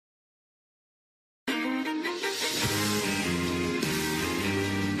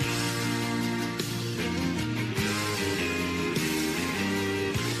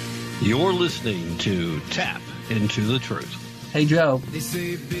You're listening to Tap Into the Truth. Hey, Joe. They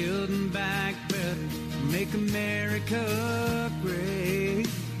say building back better, make America great.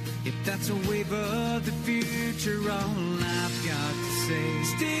 If that's a wave of the future, all I've got to say,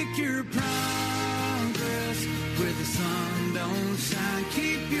 stick your progress where the sun don't shine.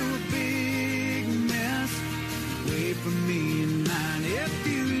 Keep your big mess away from me and mine. If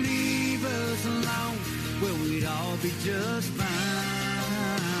you leave us alone, well, we'd all be just fine.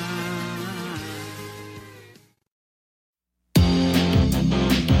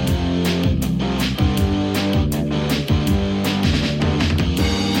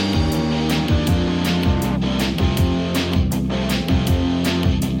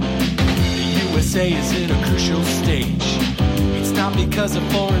 Say is at a crucial stage. It's not because of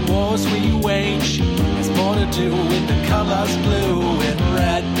foreign wars we wage. It's more to do with the colors blue and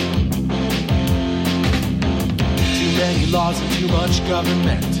red. Too many laws and too much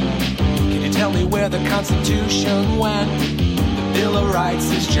government. Can you tell me where the Constitution went? The Bill of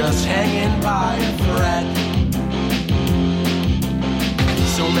Rights is just hanging by a thread.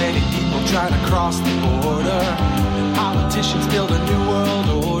 So many people trying to cross the border, and politicians build a new world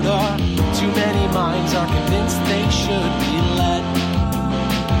order. Too many minds are convinced they should be led.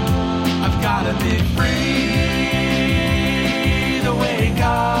 I've gotta be free the way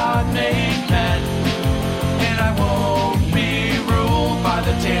God made men, and I won't be ruled by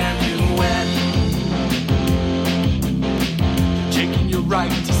the damn UN. Taking your right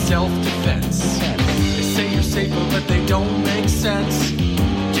to self-defense. They say you're safer, but they don't make sense.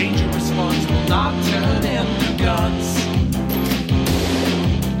 Dangerous ones will not turn into guns.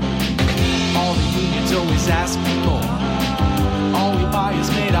 All the unions always ask for more. All we buy is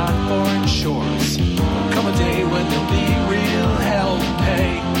made on foreign shores. Come a day when there'll be real hell to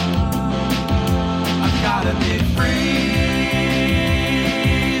pay. I've gotta be free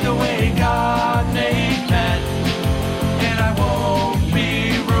the way God made men, and I won't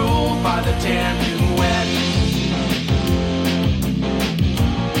be ruled by the damn UN.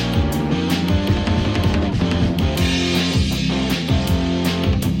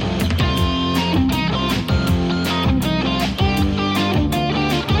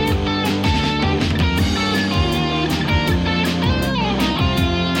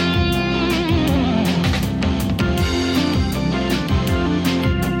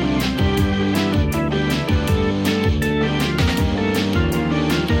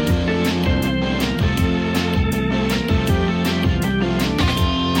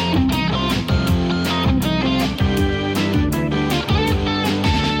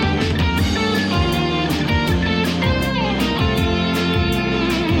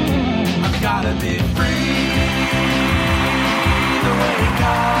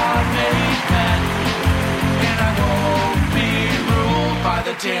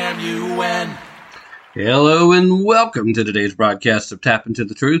 Damn UN. Hello and welcome to today's broadcast of Tap Into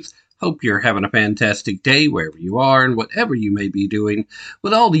the Truth. Hope you're having a fantastic day wherever you are and whatever you may be doing,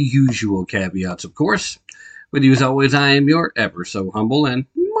 with all the usual caveats, of course. With you as always, I am your ever so humble and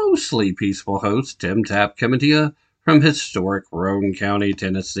mostly peaceful host, Tim Tapp, coming to you from historic Roane County,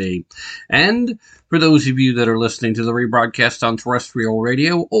 Tennessee. And for those of you that are listening to the rebroadcast on terrestrial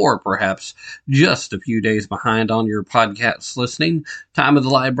radio, or perhaps just a few days behind on your podcast listening, time of the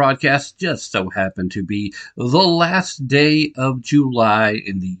live broadcast just so happened to be the last day of July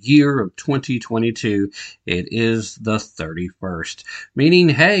in the year of 2022. It is the 31st, meaning,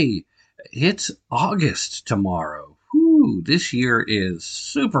 hey, it's August tomorrow. Whew, this year is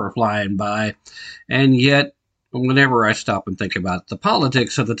super flying by, and yet whenever I stop and think about the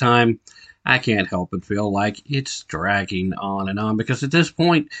politics of the time, I can't help but feel like it's dragging on, because at this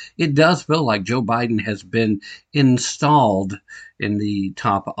point, it does feel like Joe Biden has been installed in the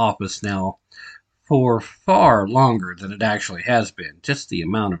top office now for far longer than it actually has been. Just the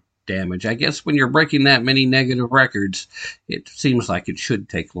amount of damage. I guess when you're breaking that many negative records, it seems like it should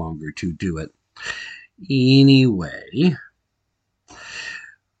take longer to do it. Anyway,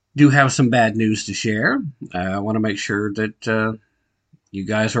 do have some bad news to share. I want to make sure that you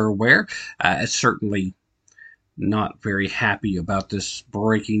guys are aware. Certainly not very happy about this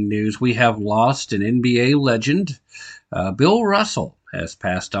breaking news. We have lost an NBA legend. Bill Russell has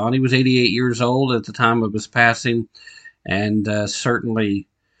passed on. He was 88 years old at the time of his passing, and certainly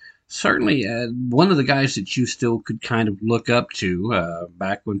one of the guys that you still could kind of look up to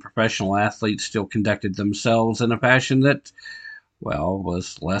back when professional athletes still conducted themselves in a fashion that, well,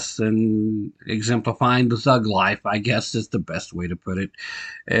 was less than exemplifying the thug life, I guess is the best way to put it.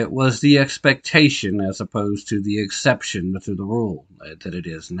 It was the expectation as opposed to the exception to the rule that it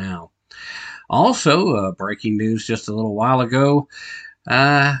is now. Also, breaking news just a little while ago,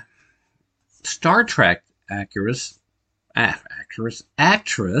 Star Trek actress,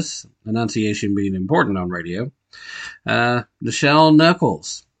 enunciation being important on radio, Nichelle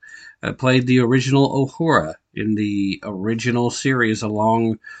Nichols played the original Uhura in the original series,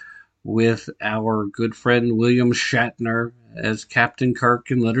 along with our good friend William Shatner as Captain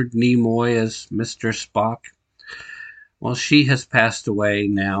Kirk and Leonard Nimoy as Mr. Spock. Well, she has passed away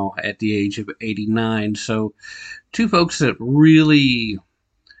now at the age of 89. So, two folks that really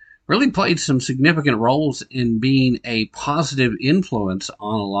played some significant roles in being a positive influence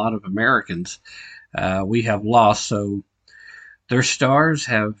on a lot of Americans, we have lost. So, their stars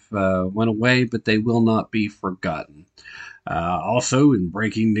have went away, but they will not be forgotten. Also, in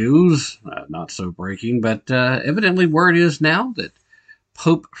breaking news, not so breaking, but evidently word is now that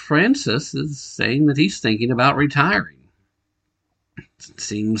Pope Francis is saying that he's thinking about retiring. It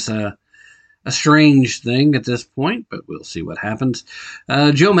seems a strange thing at this point, but we'll see what happens.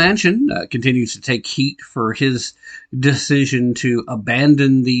 Joe Manchin continues to take heat for his decision to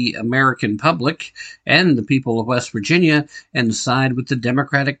abandon the American public and the people of West Virginia and side with the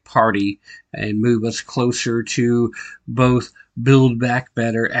Democratic Party and move us closer to both Build Back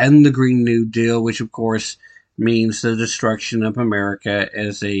Better and the Green New Deal, which of course means the destruction of America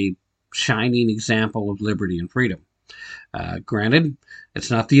as a shining example of liberty and freedom. Granted, it's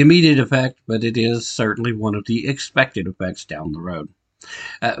not the immediate effect, but it is certainly one of the expected effects down the road.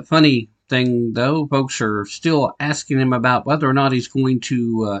 Funny thing, though, folks are still asking him about whether or not he's going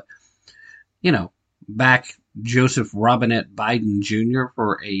to, back Joseph Robinette Biden Jr.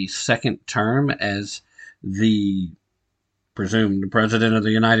 for a second term as the presumed president of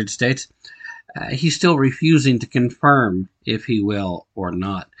the United States. He's still refusing to confirm if he will or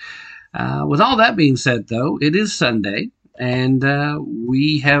not. With all that being said, though, it is Sunday, and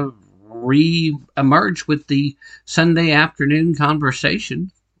we have re-emerged with the Sunday afternoon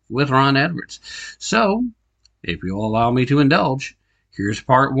conversation with Ron Edwards. So, if you'll allow me to indulge, here's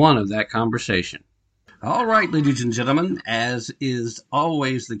part one of that conversation. All right, ladies and gentlemen, as is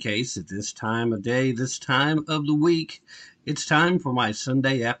always the case at this time of day, this time of the week, it's time for my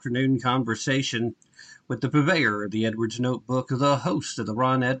Sunday afternoon conversation with the purveyor of the Edwards Notebook, the host of the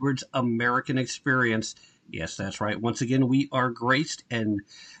Ron Edwards American Experience. Yes, that's right. Once again, we are graced and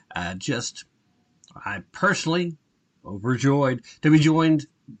I personally overjoyed to be joined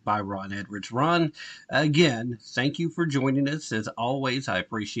by Ron Edwards. Ron, again, thank you for joining us. As always, I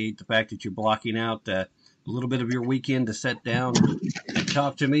appreciate the fact that you're blocking out a little bit of your weekend to sit down and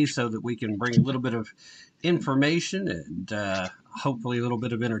talk to me so that we can bring a little bit of information and hopefully a little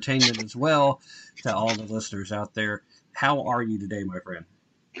bit of entertainment as well to all the listeners out there. How are you today, my friend?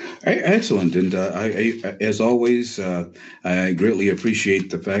 Excellent. And as always, I greatly appreciate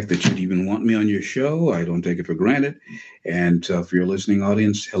the fact that you'd even want me on your show. I don't take it for granted. And for your listening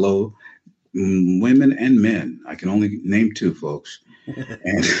audience, hello, women and men. I can only name two, folks.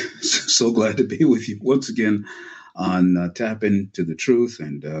 And so glad to be with you once again on Tap Into the Truth,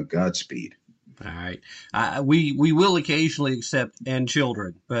 and Godspeed. All right. We will occasionally accept and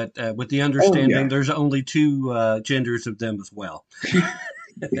children, but with the understanding there's only two genders of them as well.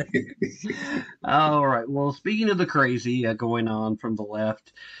 All right. Well, speaking of the crazy going on from the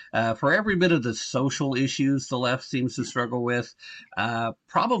left, for every bit of the social issues the left seems to struggle with,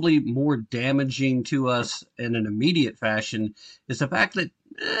 probably more damaging to us in an immediate fashion is the fact that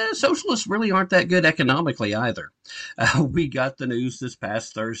socialists really aren't that good economically either. We got the news this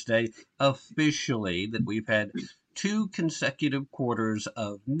past Thursday officially that we've had 2 consecutive quarters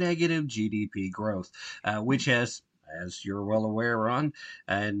of negative GDP growth, which has, as you're well aware, Ron,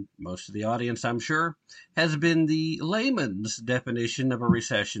 and most of the audience, I'm sure, has been the layman's definition of a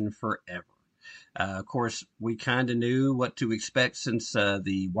recession forever. Of course, we kind of knew what to expect since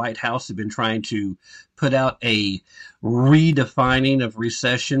the White House had been trying to put out a redefining of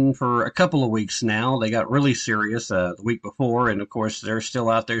recession for a couple of weeks now. They got really serious the week before, and of course, they're still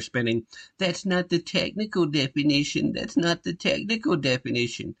out there spinning, that's not the technical definition. That's not the technical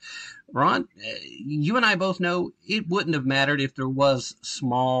definition. Ron, you and I both know it wouldn't have mattered if there was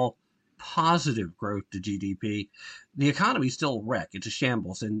small positive growth to GDP. The economy is still a wreck. It's a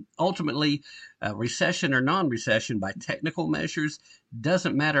shambles. And ultimately, recession or non-recession by technical measures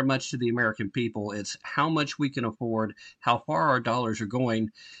doesn't matter much to the American people. It's how much we can afford, how far our dollars are going,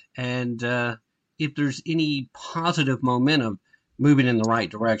 and if there's any positive momentum moving in the right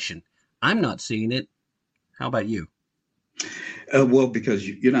direction. I'm not seeing it. How about you? Well, because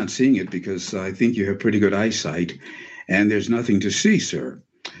you're not seeing it because I think you have pretty good eyesight and there's nothing to see, sir.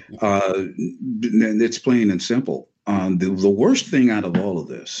 It's plain and simple. the worst thing out of all of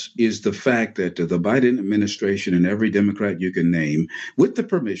this is the fact that the Biden administration and every Democrat you can name, with the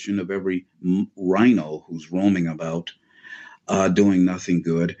permission of every rhino who's roaming about doing nothing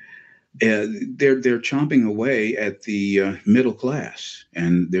good, they're chomping away at the middle class,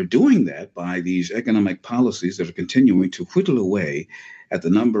 and they're doing that by these economic policies that are continuing to whittle away at the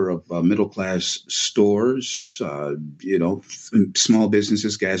number of middle class stores, small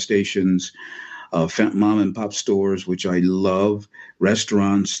businesses, gas stations, mom and pop stores, which I love,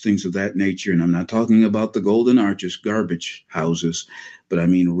 restaurants, things of that nature. And I'm not talking about the Golden Arches garbage houses, but I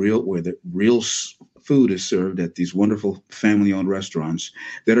mean where the real food is served at these wonderful family-owned restaurants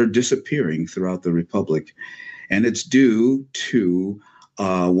that are disappearing throughout the republic. And it's due to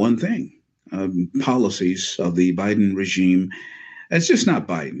one thing, policies of the Biden regime. It's just not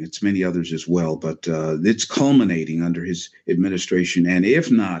Biden. It's many others as well, but it's culminating under his administration. And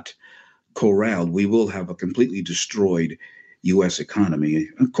if not corralled, we will have a completely destroyed U.S. economy.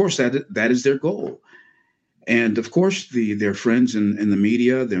 Of course, that is their goal. And of course, their friends in the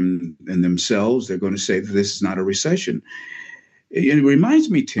media, and themselves, they're going to say that this is not a recession. It reminds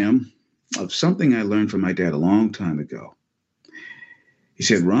me, Tim, of something I learned from my dad a long time ago. He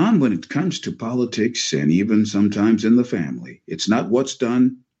said, Ron, when it comes to politics and even sometimes in the family, it's not what's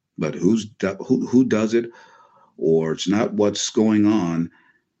done, but who does it, or it's not what's going on,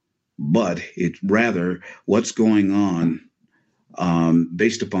 but it's rather what's going on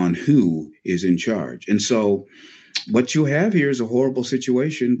based upon who is in charge. And so what you have here is a horrible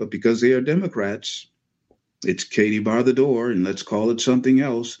situation, but because they are Democrats, it's Katie bar the door, and let's call it something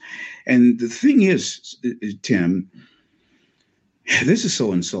else. And the thing is, Tim, this is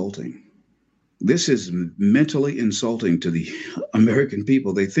so insulting. This is mentally insulting to the American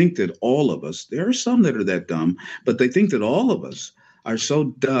people. They think that all of us, there are some that are that dumb, but they think that all of us are so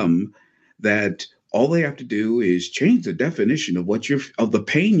dumb that all they have to do is change the definition of of the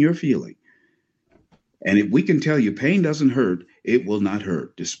pain you're feeling. And if we can tell you pain doesn't hurt, it will not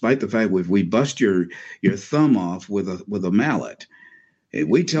hurt, despite the fact if we bust your thumb off with a mallet. If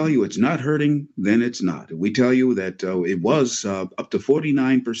we tell you it's not hurting, then it's not. If we tell you that it was up to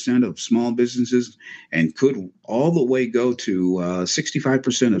 49% of small businesses and could all the way go to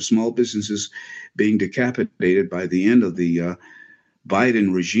 65% of small businesses being decapitated by the end of the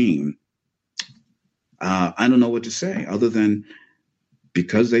Biden regime, I don't know what to say other than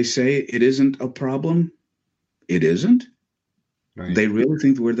because they say it isn't a problem, it isn't. Right. They really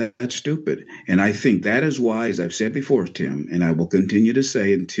think we're that stupid. And I think that is why, as I've said before, Tim, and I will continue to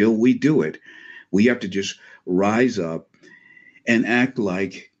say until we do it, we have to just rise up and act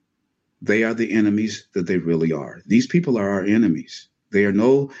like they are the enemies that they really are. These people are our enemies. Xi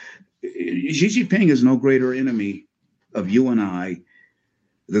Jinping is no greater enemy of you and I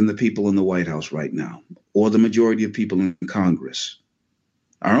than the people in the White House right now, or the majority of people in Congress.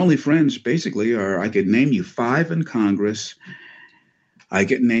 Our only friends basically are, I could name you 5 in Congress. I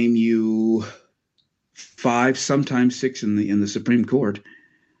could name you 5, sometimes 6 in the Supreme Court.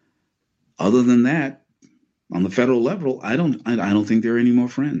 Other than that, on the federal level, I don't think there are any more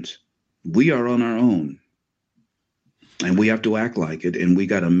friends. We are on our own, and we have to act like it. And we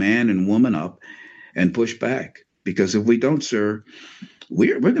got to man and woman up and push back, because if we don't, sir,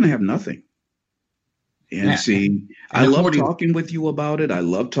 we're going to have nothing. And yeah. See, I love talking with you about it. I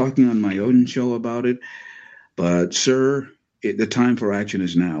love talking on my own show about it. But, sir, the time for action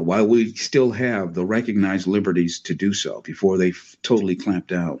is now, while we still have the recognized liberties to do so before they totally clamp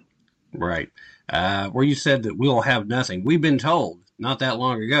down. Right. Where you said that we'll have nothing. We've been told not that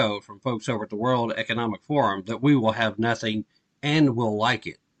long ago from folks over at the World Economic Forum that we will have nothing and we'll like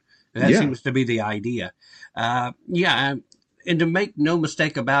it. That seems to be the idea. And to make no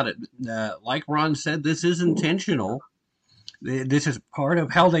mistake about it, like Ron said, this is intentional. This is part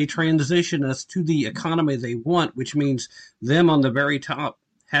of how they transition us to the economy they want, which means them on the very top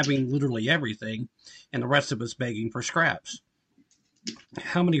having literally everything and the rest of us begging for scraps.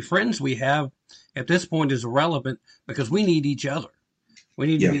 How many friends we have at this point is irrelevant, because we need each other. We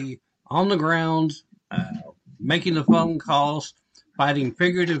need to be on the ground, making the phone calls, fighting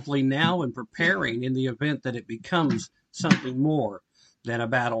figuratively now, and preparing in the event that it becomes something more than a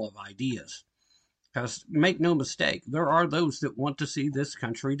battle of ideas. Because make no mistake, there are those that want to see this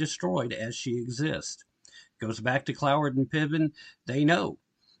country destroyed as she exists. Goes back to Cloward and Piven. They know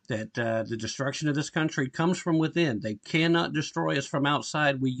that the destruction of this country comes from within. They cannot destroy us from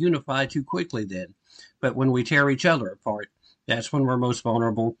outside. We unify too quickly then. But when we tear each other apart, that's when we're most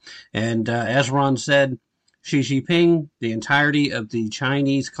vulnerable. And as Ron said, Xi Jinping, the entirety of the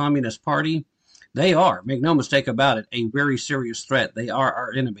Chinese Communist Party, they are, make no mistake about it, a very serious threat. They are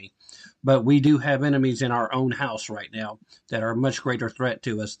our enemy. But we do have enemies in our own house right now that are a much greater threat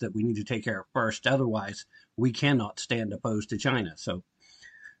to us that we need to take care of first. Otherwise, we cannot stand opposed to China. So,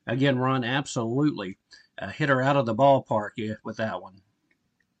 again, Ron, absolutely hit her out of the ballpark with that one.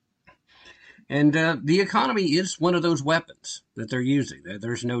 And the economy is one of those weapons that they're using.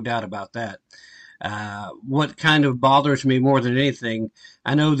 There's no doubt about that. What kind of bothers me more than anything,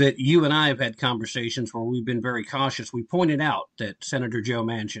 I know that you and I have had conversations where we've been very cautious. We pointed out that Senator Joe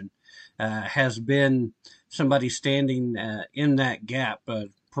Manchin has been somebody standing in that gap,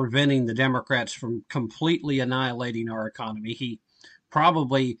 preventing the Democrats from completely annihilating our economy. He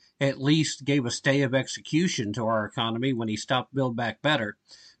probably at least gave a stay of execution to our economy when he stopped Build Back Better.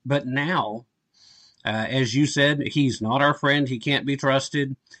 But now, as you said, he's not our friend. He can't be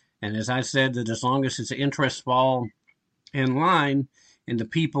trusted. And as I said, that as long as his interests fall in line and the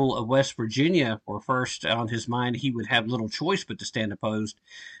people of West Virginia were first on his mind, he would have little choice but to stand opposed.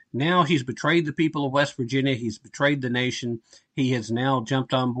 Now he's betrayed the people of West Virginia. He's betrayed the nation. He has now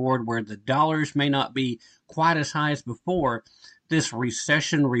jumped on board where the dollars may not be quite as high as before. This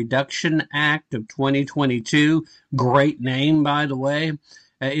Recession Reduction Act of 2022, great name, by the way,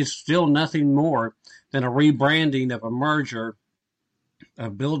 is still nothing more than a rebranding of a merger, a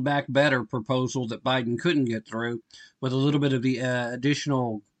Build Back Better proposal that Biden couldn't get through, with a little bit of the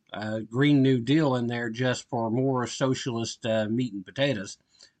additional Green New Deal in there just for more socialist meat and potatoes,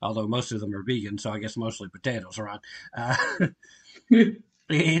 although most of them are vegan, so I guess mostly potatoes, right?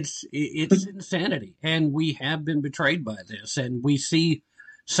 It's insanity, and we have been betrayed by this, and we see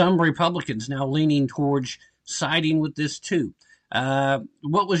some Republicans now leaning towards siding with this too.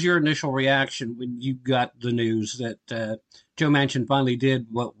 What was your initial reaction when you got the news that Joe Manchin finally did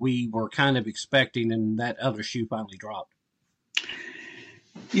what we were kind of expecting and that other shoe finally dropped?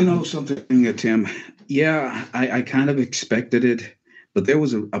 You know something, Tim? Yeah, I kind of expected it, but there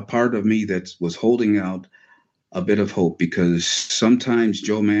was a part of me that was holding out a bit of hope because sometimes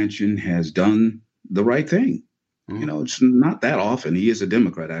Joe Manchin has done the right thing. You know, it's not that often. He is a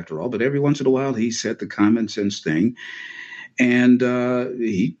Democrat after all, but every once in a while he said the common sense thing. And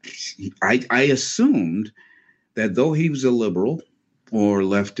I assumed that though he was a liberal or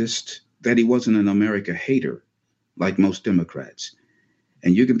leftist, that he wasn't an America hater like most Democrats.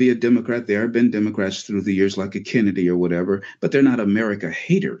 And you can be a Democrat. There have been Democrats through the years like a Kennedy or whatever, but they're not America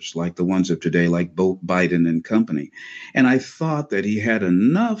haters like the ones of today, like Biden and company. And I thought that he had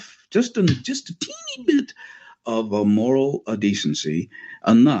enough, just a teeny bit of a moral decency,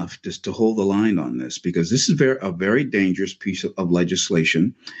 enough just to hold the line on this, because this is a very dangerous piece of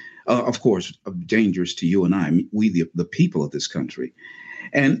legislation. Of course, dangerous to you and I, we the people of this country.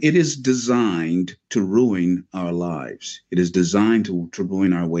 And it is designed to ruin our lives. It is designed to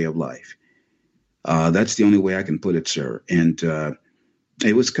ruin our way of life. That's the only way I can put it, sir. And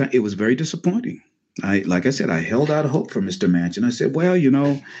it was very disappointing. Like I said, I held out hope for Mr. Manchin. I said, well, you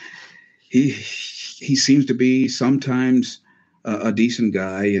know, he seems to be sometimes a decent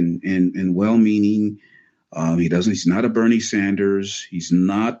guy and well-meaning. He's not a Bernie Sanders. He's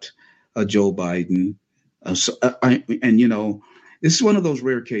not a Joe Biden. And you know, this is one of those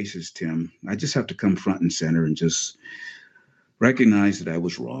rare cases, Tim. I just have to come front and center and just recognize that I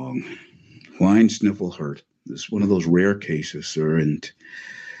was wrong. Wine sniffle hurt. This is one of those rare cases, sir. And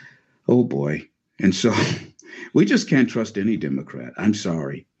oh boy. And so we just can't trust any Democrat. I'm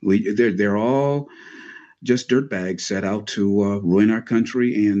sorry. They're all just dirtbags set out to ruin our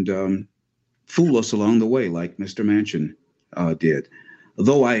country and fool us along the way, like Mr. Manchin did.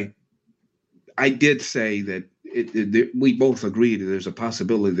 Though I did say that we both agreed that there's a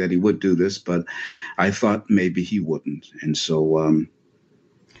possibility that he would do this, but I thought maybe he wouldn't. And so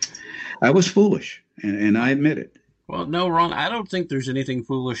I was foolish, and I admit it. Well, no, Ron, I don't think there's anything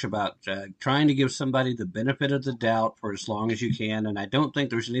foolish about trying to give somebody the benefit of the doubt for as long as you can. And I don't think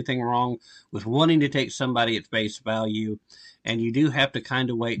there's anything wrong with wanting to take somebody at face value. And you do have to kind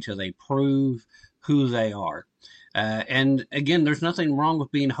of wait till they prove who they are. And again, there's nothing wrong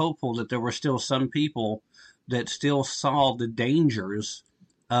with being hopeful that there were still some people that still saw the dangers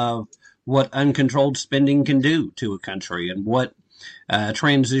of what uncontrolled spending can do to a country and what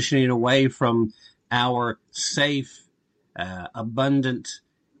transitioning away from our safe, abundant,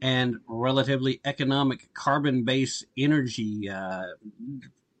 and relatively economic carbon-based energy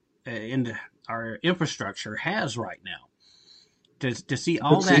in our infrastructure has right now. To see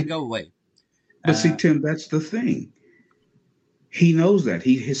all that go away. But see, Tim, that's the thing. He knows that.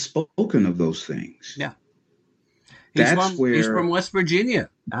 He has spoken of those things. Yeah. He's from West Virginia.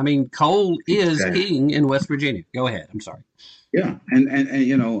 I mean, coal is king in West Virginia. Go ahead. I'm sorry. Yeah. And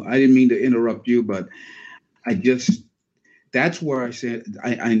you know, I didn't mean to interrupt you, but I just, that's where I said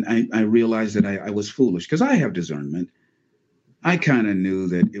I realized that I was foolish because I have discernment. I kind of knew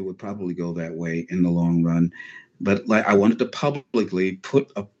that it would probably go that way in the long run, but like I wanted to publicly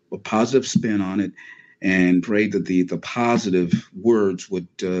put a positive spin on it and pray that the positive words would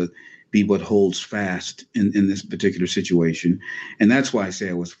be what holds fast in this particular situation. And that's why I say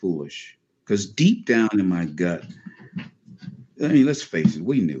I was foolish because deep down in my gut, I mean, let's face it,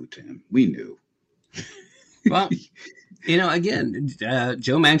 we knew, Tim, we knew. Well, again,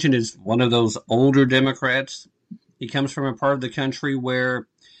 Joe Manchin is one of those older Democrats. He comes from a part of the country where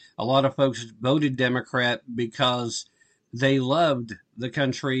a lot of folks voted Democrat because they loved the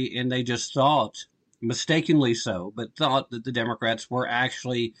country and they just thought, mistakenly so, but thought that the Democrats were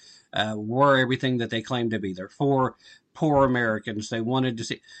actually were everything that they claimed to be. They're for poor Americans. They wanted to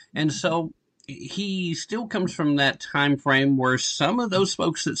see. And so he still comes from that time frame where some of those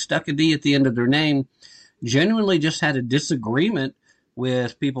folks that stuck a D at the end of their name genuinely just had a disagreement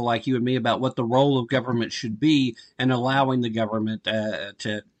with people like you and me about what the role of government should be and allowing the government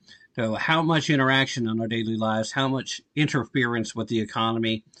to how much interaction in our daily lives, how much interference with the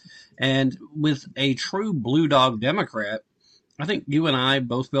economy. And with a true blue dog Democrat, I think you and I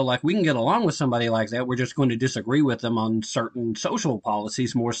both feel like we can get along with somebody like that. We're just going to disagree with them on certain social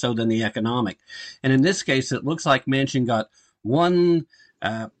policies more so than the economic. And in this case, it looks like Manchin got one,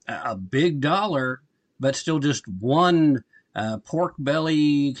 a big dollar, but still just one pork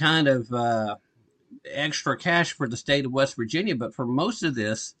belly kind of extra cash for the state of West Virginia. But for most of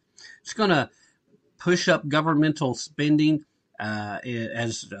this, it's going to push up governmental spending,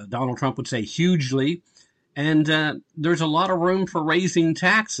 as Donald Trump would say, hugely. And there's a lot of room for raising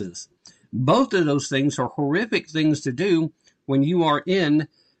taxes. Both of those things are horrific things to do when you are in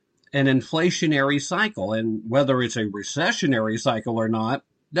an inflationary cycle. And whether it's a recessionary cycle or not,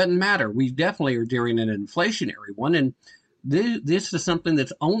 doesn't matter. We definitely are during an inflationary one. And this is something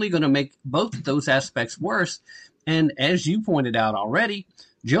that's only going to make both of those aspects worse. And as you pointed out already,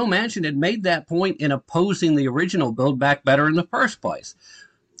 Joe Manchin had made that point in opposing the original Build Back Better in the first place.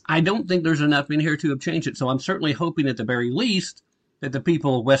 I don't think there's enough in here to have changed it. So I'm certainly hoping at the very least that the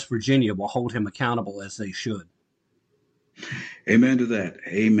people of West Virginia will hold him accountable as they should. Amen to that.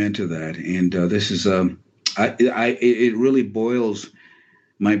 Amen to that. And this is, it really boils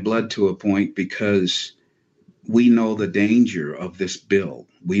my blood to a point because we know the danger of this bill.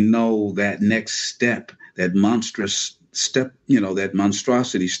 We know that next step, that monstrous step, that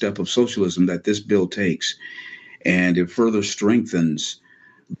monstrosity step of socialism that this bill takes. And it further strengthens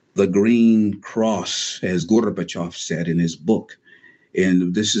the Green Cross, as Gorbachev said in his book.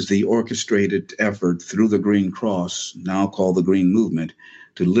 And this is the orchestrated effort through the Green Cross, now called the Green Movement,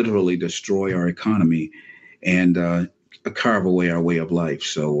 to literally destroy our economy and carve away our way of life.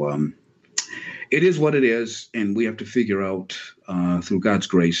 So it is what it is, and we have to figure out, through God's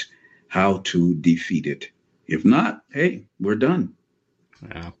grace, how to defeat it. If not, hey, we're done.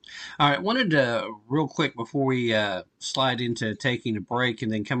 Yeah. All right. Wanted to, real quick, before we slide into taking a break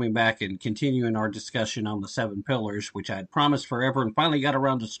and then coming back and continuing our discussion on the 7 pillars, which I had promised forever and finally got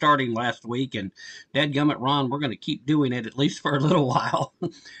around to starting last week. And dadgummit, Ron, we're going to keep doing it at least for a little while.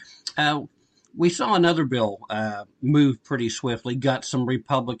 We saw another bill move pretty swiftly, got some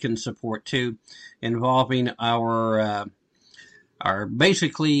Republican support too, involving our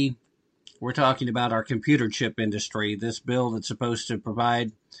basically, we're talking about our computer chip industry, this bill that's supposed to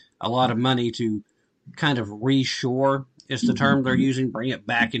provide a lot of money to kind of reshore, is the term they're using, bring it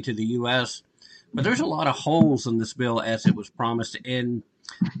back into the U.S. But there's a lot of holes in this bill as it was promised, and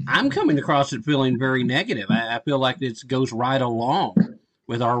I'm coming across it feeling very negative. I feel like it goes right along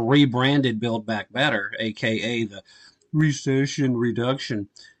with our rebranded Build Back Better, a.k.a. the recession reduction,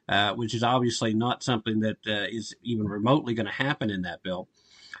 which is obviously not something that is even remotely going to happen in that bill.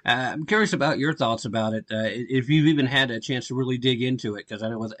 I'm curious about your thoughts about it, if you've even had a chance to really dig into it, because I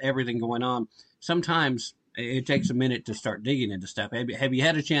know with everything going on, sometimes it takes a minute to start digging into stuff. Have you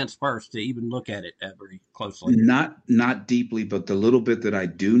had a chance first to even look at it very closely? Not deeply, but the little bit that I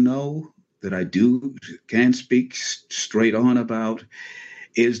do know, that I can speak straight on about,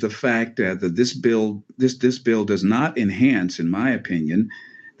 is the fact that this bill does not enhance, in my opinion,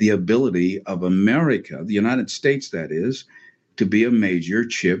 the ability of America, the United States, that is, to be a major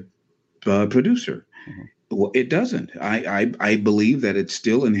chip producer. Mm-hmm. Well, it doesn't. I believe that it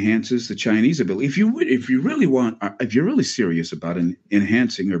still enhances the Chinese ability. If you're really serious about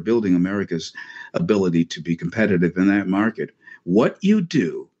enhancing or building America's ability to be competitive in that market, what you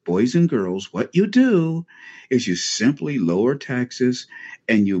do, boys and girls, what you do is you simply lower taxes,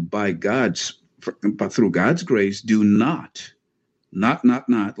 and you, through God's grace, do not not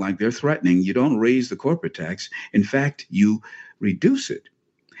like they're threatening. You don't raise the corporate tax. In fact, you reduce it,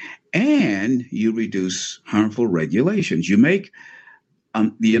 and you reduce harmful regulations. You make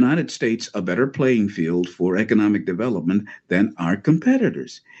the United States a better playing field for economic development than our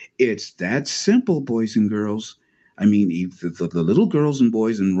competitors. It's that simple, boys and girls. I mean, the little girls and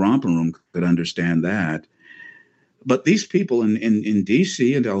boys in romper room could understand that. But these people in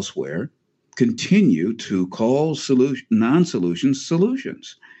D.C. and elsewhere continue to call non-solutions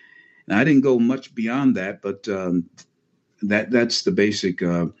solutions. And I didn't go much beyond that, but that's the basic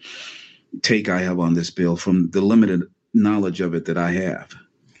take I have on this bill from the limited knowledge of it that I have.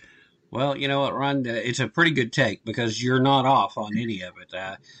 Well, you know what, Ron? It's a pretty good take because you're not off on any of it.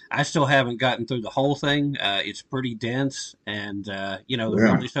 I still haven't gotten through the whole thing. It's pretty dense, and there's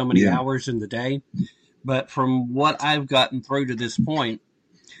only so many hours in the day. But from what I've gotten through to this point,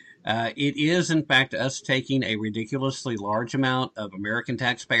 it is, in fact, us taking a ridiculously large amount of American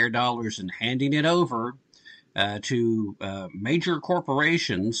taxpayer dollars and handing it over to major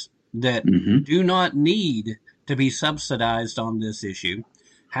corporations that do not need to be subsidized on this issue.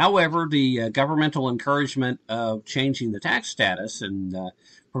 However, the governmental encouragement of changing the tax status and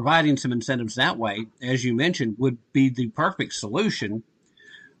providing some incentives that way, as you mentioned, would be the perfect solution.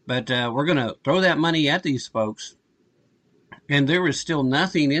 But we're going to throw that money at these folks, and there is still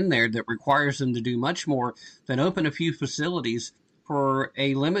nothing in there that requires them to do much more than open a few facilities for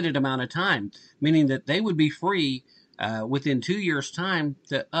a limited amount of time, meaning that they would be free within 2 years' time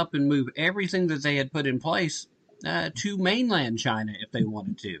to up and move everything that they had put in place to mainland China if they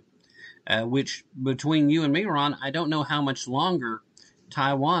wanted to, which between you and me, Ron, I don't know how much longer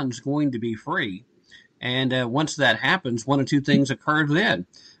Taiwan's going to be free. And once that happens, one of two things occur then.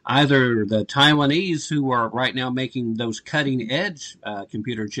 Either the Taiwanese, who are right now making those cutting-edge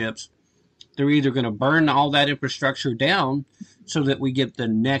computer chips, they're either going to burn all that infrastructure down so that we get the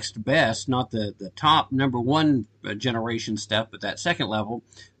next best, not the top number one generation stuff, but that second level.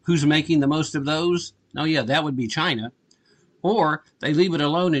 Who's making the most of those? Oh, yeah, that would be China. Or they leave it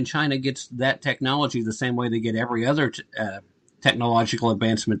alone and China gets that technology the same way they get every other technological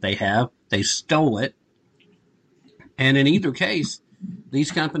advancement they have. They stole it. And in either case, these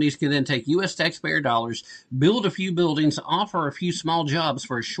companies can then take U.S. taxpayer dollars, build a few buildings, offer a few small jobs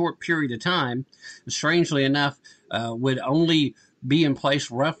for a short period of time. Strangely enough, would only be in place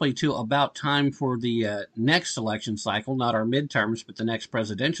roughly to about time for the next election cycle, not our midterms, but the next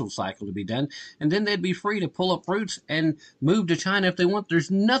presidential cycle to be done. And then they'd be free to pull up roots and move to China if they want. There's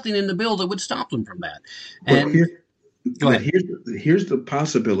nothing in the bill that would stop them from that. And go ahead. Here's the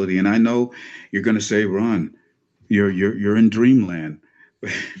possibility, and I know you're going to say, Ron, you're in dreamland.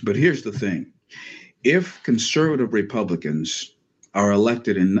 But here's the thing. If conservative Republicans are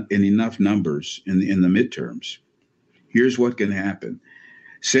elected in enough numbers in the midterms, here's what can happen.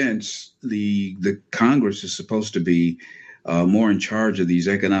 Since the Congress is supposed to be more in charge of these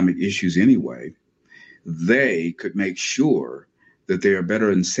economic issues anyway, they could make sure that there are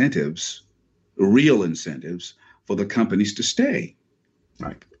better incentives, real incentives, for the companies to stay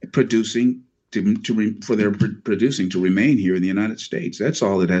producing to remain here in the United States. That's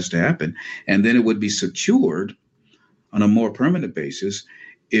all that has to happen. And then it would be secured on a more permanent basis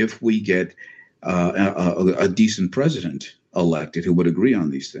if we get a decent president elected who would agree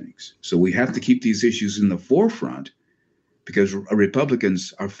on these things. So we have to keep these issues in the forefront because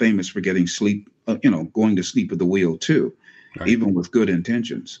Republicans are famous for getting going to sleep at the wheel too, even with good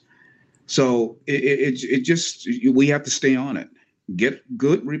intentions. So we have to stay on it. Get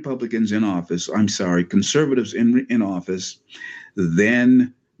good Republicans in office. Conservatives in office.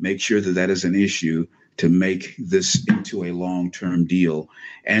 Then make sure that is an issue to make this into a long-term deal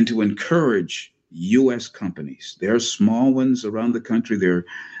and to encourage U.S. companies. There are small ones around the country.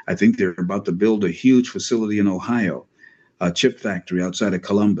 I think they're about to build a huge facility in Ohio, a chip factory outside of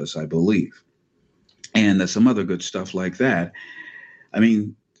Columbus, I believe, and some other good stuff like that. I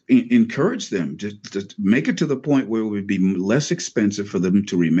mean, encourage them to make it to the point where it would be less expensive for them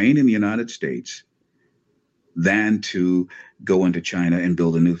to remain in the United States than to go into China and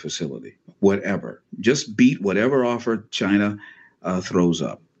build a new facility. Whatever. Just beat whatever offer China throws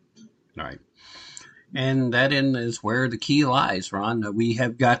up. All right. And that is where the key lies, Ron. We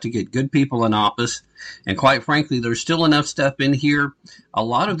have got to get good people in office. And quite frankly, there's still enough stuff in here. A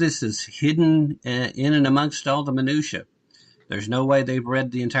lot of this is hidden in and amongst all the minutia. There's no way they've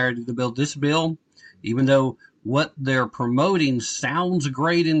read the entirety of the bill. This bill, even though what they're promoting sounds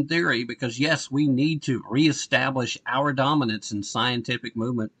great in theory, because yes, we need to reestablish our dominance in scientific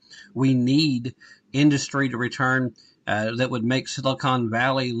movement. We need industry to return that would make Silicon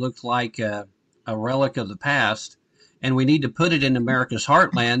Valley look like a relic of the past. and we need to put it in America's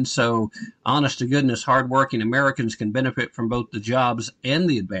heartland so honest to goodness, hardworking Americans can benefit from both the jobs and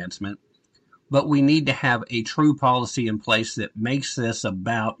the advancement. But we need to have a true policy in place that makes this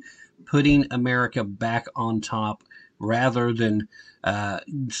about putting America back on top rather than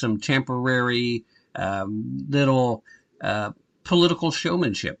some temporary little political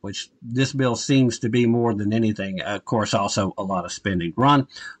showmanship, which this bill seems to be more than anything. Of course, also a lot of spending. Ron,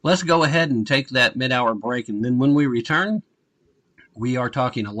 let's go ahead and take that mid-hour break, and then when we return, we are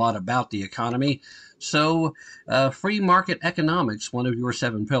talking a lot about the economy. So free market economics, one of your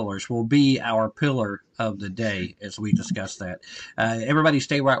 7 pillars, will be our pillar of the day as we discuss that. Everybody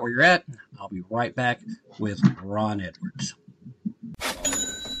stay right where you're at. I'll be right back with Ron Edwards.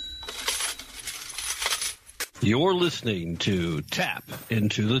 You're listening to Tap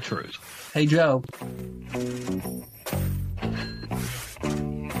into the Truth. Hey, Joe.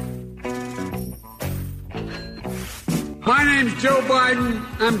 My name's Joe Biden.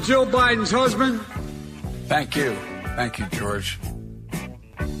 I'm Jill Biden's husband. Thank you. Thank you, George.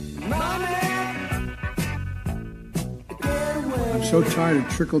 I'm so tired of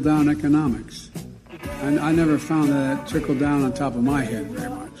trickle-down economics. And I never found that trickled down on top of my head very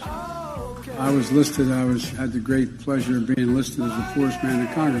much. I was listed, had the great pleasure of being listed as the poorest man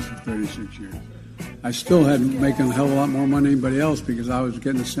in Congress for 36 years. I still had making a hell of a lot more money than anybody else because I was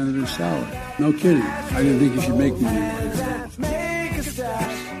getting a senator's salary. No kidding. I didn't think you should make money.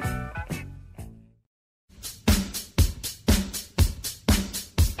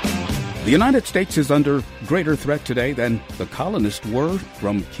 The United States is under greater threat today than the colonists were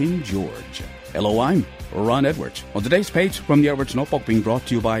from King George. Hello, I'm Ron Edwards. On today's page from the Edwards Notebook, being brought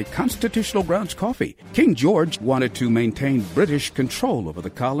to you by Constitutional Grounds Coffee. King George wanted to maintain British control over the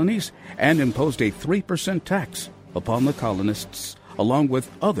colonies and imposed a 3% tax upon the colonists, along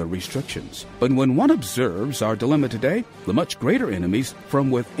with other restrictions. But when one observes our dilemma today, the much greater enemies from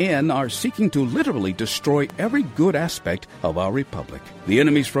within are seeking to literally destroy every good aspect of our republic. The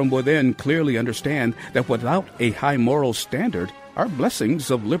enemies from within clearly understand that without a high moral standard, our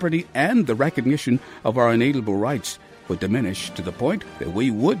blessings of liberty and the recognition of our inalienable rights would diminish to the point that we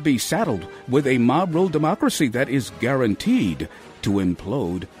would be saddled with a mob-rule democracy that is guaranteed to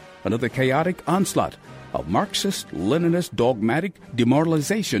implode under the chaotic onslaught of Marxist, Leninist, dogmatic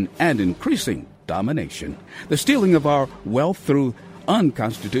demoralization and increasing domination. The stealing of our wealth through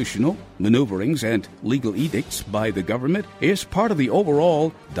unconstitutional maneuverings and legal edicts by the government is part of the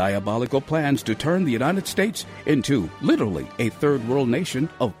overall diabolical plans to turn the United States into literally a third world nation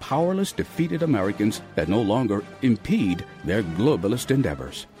of powerless, defeated Americans that no longer impede their globalist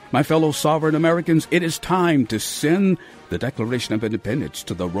endeavors. My fellow sovereign Americans, it is time to send the Declaration of Independence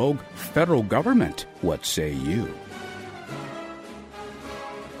to the rogue federal government. What say you?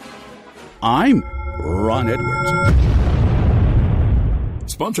 I'm Ron Edwards.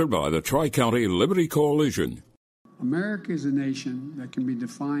 Sponsored by the Tri-County Liberty Coalition. America is a nation that can be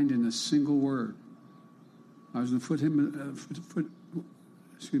defined in a single word. I was in the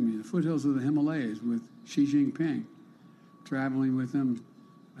foothills of the Himalayas with Xi Jinping, traveling with him.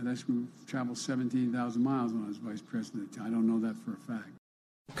 That's traveled 17,000 miles when I was vice president. I don't know that for a fact.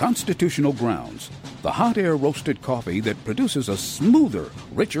 Constitutional Grounds, the hot air roasted coffee that produces a smoother,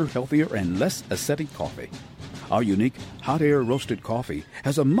 richer, healthier, and less acidic coffee. Our unique hot air roasted coffee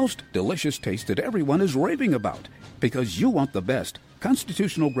has a most delicious taste that everyone is raving about. Because you want the best,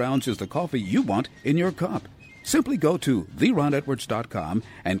 Constitutional Grounds is the coffee you want in your cup. Simply go to theronedwards.com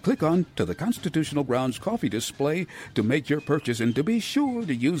and click on to the Constitutional Grounds coffee display to make your purchase, and to be sure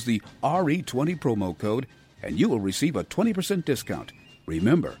to use the RE20 promo code and you will receive a 20% discount.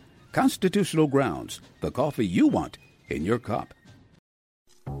 Remember, Constitutional Grounds, the coffee you want in your cup.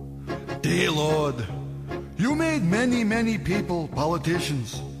 Dear Lord, you made many, many people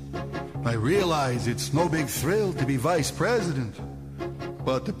politicians. I realize it's no big thrill to be vice president,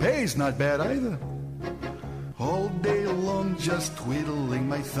 but the pay's not bad either. All day long just twiddling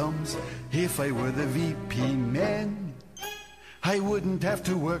my thumbs. If I were the VP man, I wouldn't have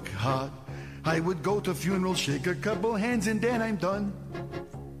to work hard. I would go to funerals, shake a couple hands, and then I'm done.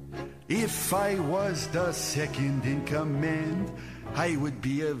 If I was the second in command, I would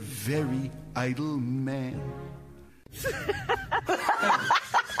be a very idle man.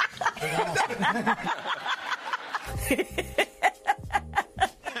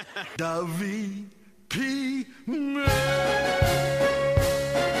 The VP man.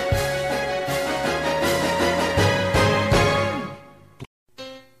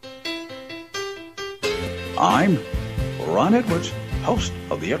 I'm Ron Edwards, host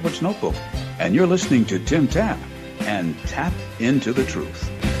of the Edwards Notebook, and you're listening to Tim Tapp and Tap into the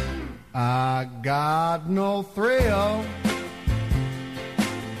Truth. I got no thrill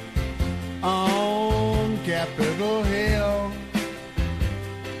on Capitol Hill.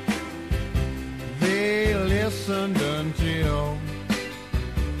 They listened until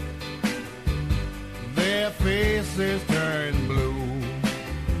their faces turned blue.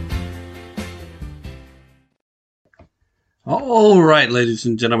 All right, ladies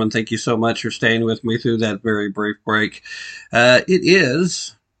and gentlemen, thank you so much for staying with me through that very brief break. It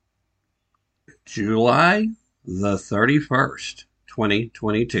is July the 31st,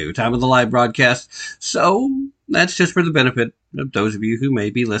 2022, time of the live broadcast. So that's just for the benefit of those of you who may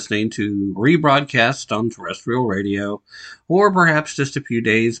be listening to rebroadcast on terrestrial radio, or perhaps just a few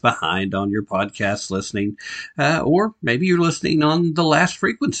days behind on your podcast listening, or maybe you're listening on the last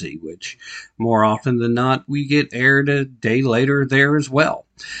frequency, which more often than not we get aired a day later there as well.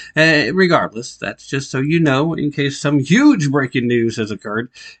 Regardless, that's just so you know, in case some huge breaking news has occurred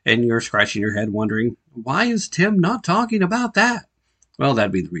and you're scratching your head wondering, why is Tim not talking about that? Well,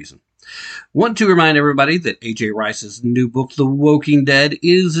 that'd be the reason. Want to remind everybody that A.J. Rice's new book, The Woking Dead,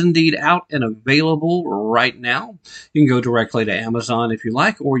 is indeed out and available right now. You can go directly to Amazon if you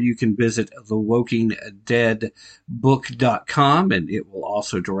like, or you can visit thewokingdeadbook.com, and it will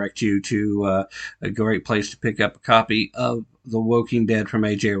also direct you to a great place to pick up a copy of The Woking Dead from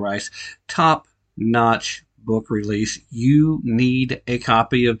A.J. Rice. Top-notch book release. You need a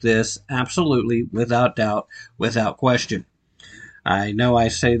copy of this, absolutely, without doubt, without question. I know I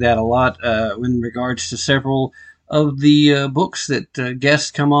say that a lot in regards to several of the books that guests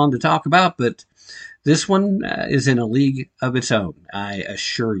come on to talk about, but this one is in a league of its own, I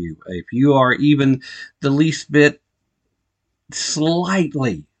assure you. If you are even the least bit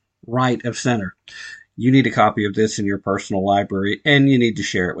slightly right of center, you need a copy of this in your personal library, and you need to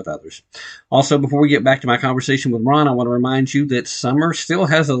share it with others. Also, before we get back to my conversation with Ron, I want to remind you that summer still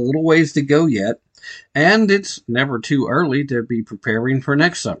has a little ways to go yet. And it's never too early to be preparing for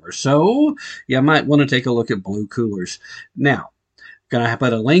next summer. So you might want to take a look at blue coolers. Now, going to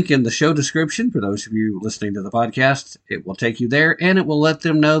put a link in the show description for those of you listening to the podcast. It will take you there, and it will let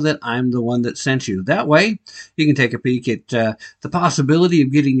them know that I'm the one that sent you. That way, you can take a peek at the possibility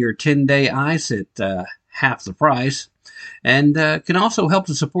of getting your 10-day ice at half the price, and can also help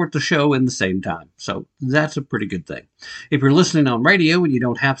to support the show in the same time. So that's a pretty good thing. If you're listening on radio and you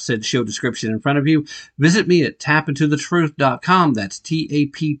don't have said show description in front of you, visit me at tappintothetruth.com. That's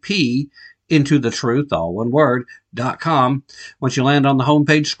TAPP, into the truth, all one word, .com. Once you land on the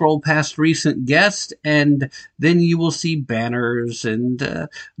homepage, scroll past recent guests, and then you will see banners and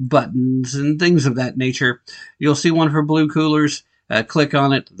buttons and things of that nature. You'll see one for blue coolers. Click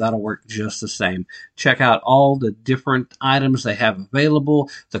on it. That'll work just the same. Check out all the different items they have available,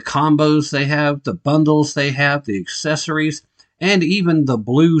 the combos they have, the bundles they have, the accessories, and even the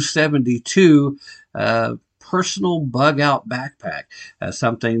Blue 72 personal bug out backpack.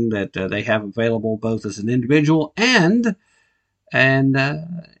 Something that they have available both as an individual and in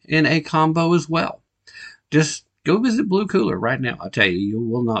a combo as well. Just go visit Blue Cooler right now. I tell you, you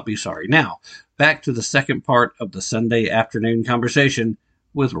will not be sorry. Now, back to the second part of the Sunday afternoon conversation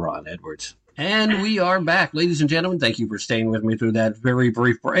with Ron Edwards. And we are back. Ladies and gentlemen, thank you for staying with me through that very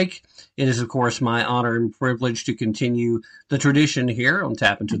brief break. It is, of course, my honor and privilege to continue the tradition here on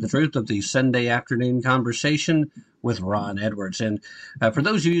Tap Into the Truth of the Sunday afternoon conversation with Ron Edwards. And for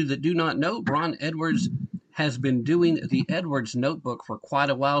those of you that do not know, Ron Edwards has been doing the Edwards Notebook for quite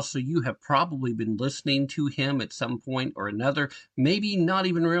a while, so you have probably been listening to him at some point or another, maybe not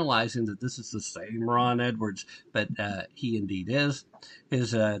even realizing that this is the same Ron Edwards, but he indeed is.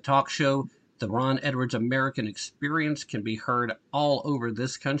 His talk show, The Ron Edwards American Experience, can be heard all over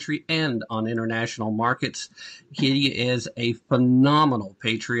this country and on international markets. He is a phenomenal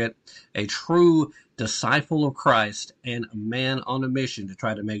patriot, a true disciple of Christ, and a man on a mission to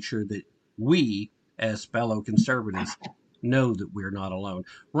try to make sure that we, as fellow conservatives, know that we're not alone.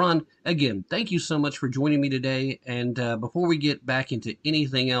 Ron, again, thank you so much for joining me today. And before we get back into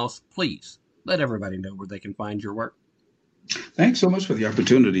anything else, please let everybody know where they can find your work. Thanks so much for the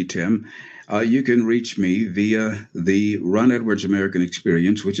opportunity, Tim. You can reach me via the Ron Edwards American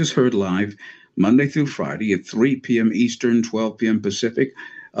Experience, which is heard live Monday through Friday at 3 p.m. Eastern, 12 p.m. Pacific.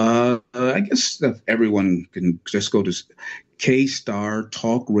 I guess everyone can just go to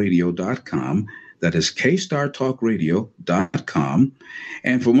kstartalkradio.com. That is kstartalkradio.com.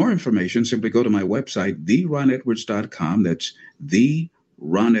 And for more information, simply go to my website, theronedwards.com. That's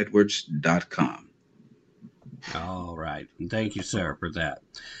theronedwards.com. All right. Thank you, sir, for that.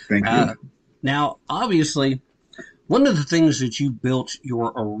 Thank you. Now, obviously, one of the things that you built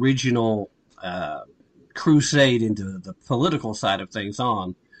your original crusade into the political side of things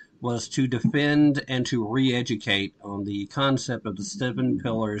on was to defend and to re-educate on the concept of the 7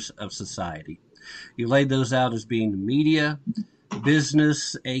 pillars of society. You laid those out as being media,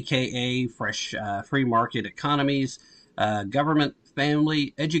 business, aka free market economies, government,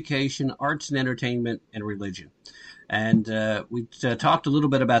 family, education, arts and entertainment, and religion. And we talked a little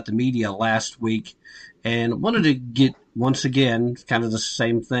bit about the media last week, and wanted to get, once again, kind of the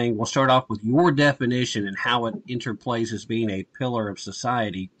same thing. We'll start off with your definition and how it interplays as being a pillar of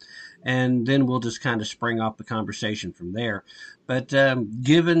society, and then we'll just kind of spring off the conversation from there. But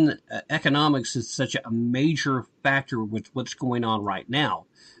given economics is such a major factor with what's going on right now,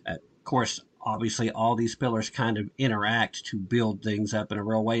 of course, obviously all these pillars kind of interact to build things up in a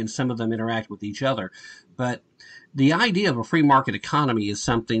real way, and some of them interact with each other. But the idea of a free market economy is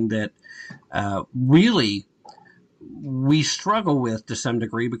something that really we struggle with to some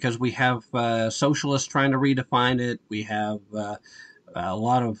degree, because we have socialists trying to redefine it. We have a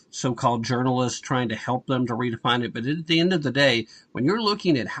lot of so-called journalists trying to help them to redefine it. But at the end of the day, when you're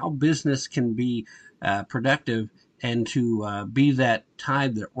looking at how business can be productive and to be that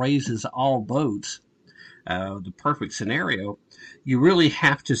tide that raises all boats, the perfect scenario, you really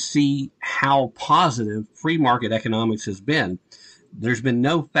have to see how positive free market economics has been. There's been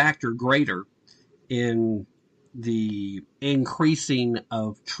no factor greater in the increasing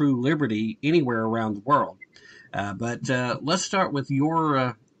of true liberty anywhere around the world. But let's start with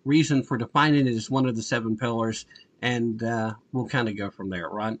your reason for defining it as one of the 7 pillars, and we'll kind of go from there,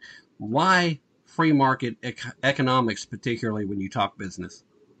 Ron. Why free market economics, particularly when you talk business?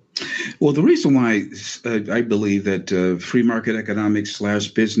 Well, the reason why I believe that free market economics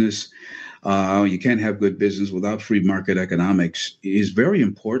 / business, you can't have good business without free market economics, is very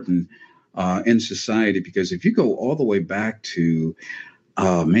important in society. Because if you go all the way back to,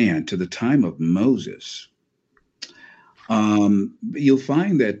 to the time of Moses, you'll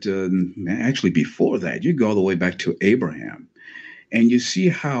find that actually before that, you go all the way back to Abraham, and you see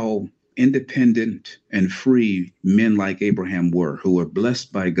how independent and free men like Abraham were, who were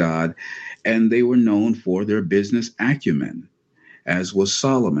blessed by God, and they were known for their business acumen, as was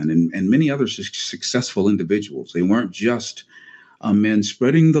Solomon and many other successful individuals. They weren't just men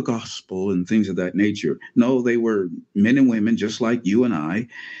spreading the gospel and things of that nature. No, they were men and women just like you and I,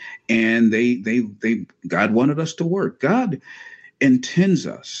 and God wanted us to work. God intends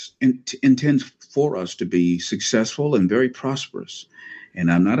for us to be successful and very prosperous. And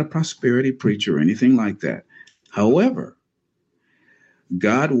I'm not a prosperity preacher or anything like that. However,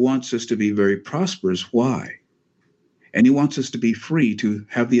 God wants us to be very prosperous. Why? And he wants us to be free, to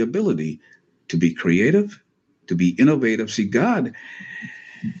have the ability to be creative, to be innovative. See, God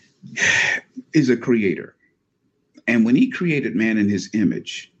is a creator. And when he created man in his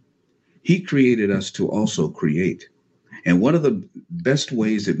image, he created us to also create. And one of the best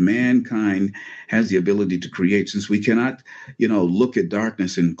ways that mankind has the ability to create, since we cannot, look at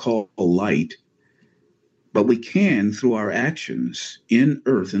darkness and call light, but we can, through our actions in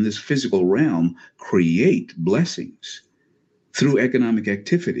earth, in this physical realm, create blessings through economic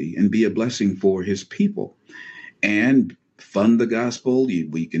activity and be a blessing for his people and fund the gospel.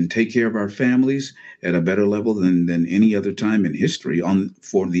 We can take care of our families at a better level than any other time in history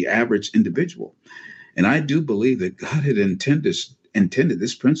for the average individual. And I do believe that God had intended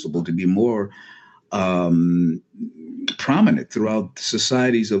this principle to be more prominent throughout the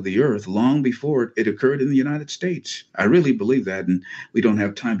societies of the earth long before it occurred in the United States. I really believe that, and we don't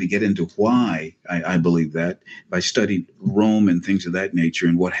have time to get into why I believe that. I studied Rome and things of that nature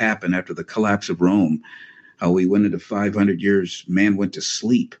and what happened after the collapse of Rome, how we went into 500 years, man went to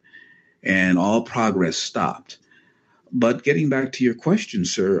sleep, and all progress stopped. But getting back to your question,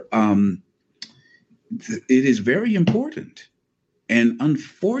 sir, it is very important. And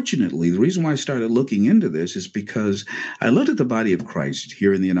unfortunately, the reason why I started looking into this is because I looked at the body of Christ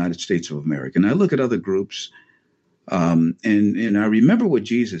here in the United States of America, and I look at other groups, and I remember what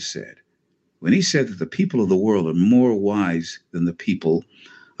Jesus said when he said that the people of the world are more wise than the people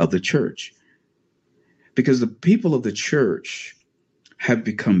of the church. Because the people of the church have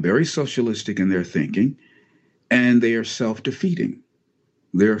become very socialistic in their thinking, and they are self-defeating.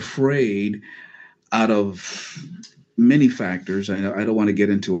 They're afraid out of many factors. I don't want to get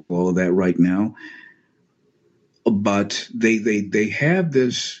into all of that right now, but they have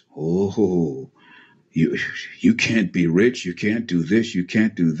this, you can't be rich, you can't do this, you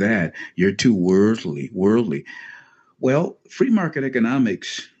can't do that, you're too worldly. Well, free market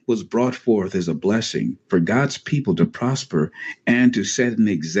economics was brought forth as a blessing for God's people to prosper and to set an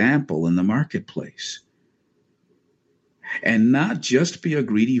example in the marketplace. And not just be a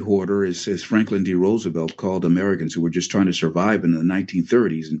greedy hoarder, as Franklin D. Roosevelt called Americans who were just trying to survive in the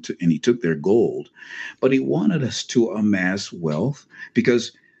 1930s, and he took their gold, but he wanted us to amass wealth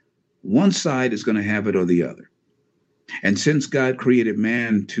because one side is going to have it or the other. And since God created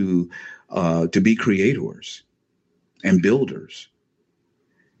man to be creators and builders,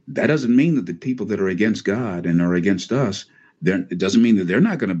 that doesn't mean that the people that are against God and are against us, it doesn't mean that they're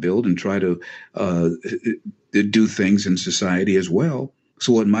not going to build and try to do things in society as well.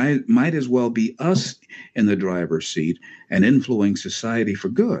 So it might as well be us in the driver's seat and influencing society for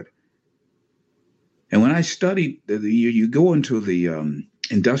good. And when I studied, you go into the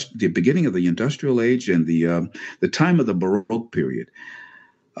beginning of the industrial age and the time of the Baroque period.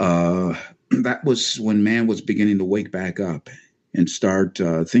 That was when man was beginning to wake back up and start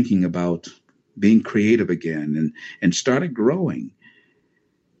thinking about being creative again, and started growing.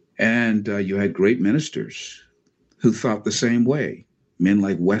 And you had great ministers who thought the same way, men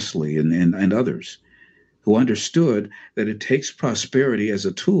like Wesley and others, who understood that it takes prosperity as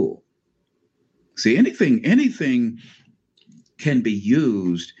a tool. See, anything can be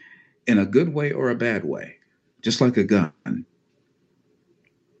used in a good way or a bad way, just like a gun.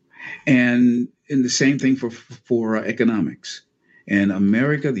 And the same thing for economics. And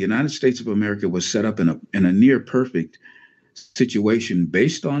America, the United States of America, was set up in a near perfect situation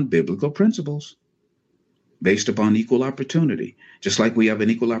based on biblical principles, based upon equal opportunity. Just like we have an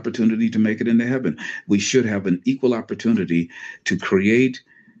equal opportunity to make it into heaven, we should have an equal opportunity to create,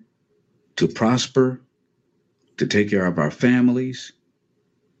 to prosper, to take care of our families,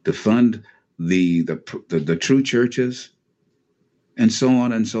 to fund the true churches, and so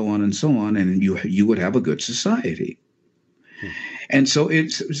on and so on and so on, and you would have a good society. And so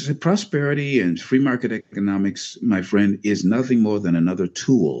it's prosperity and free market economics, my friend, is nothing more than another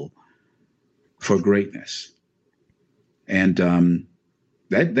tool for greatness. And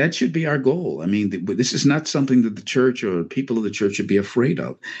that should be our goal. I mean, this is not something that the church or people of the church should be afraid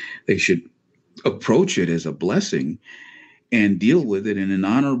of. They should approach it as a blessing and deal with it in an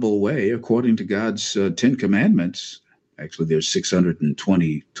honorable way according to God's 10 commandments. Actually, there's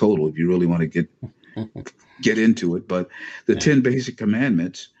 620 total if you really want to get into it, but the 10 basic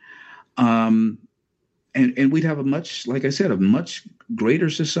commandments, and we'd have a much greater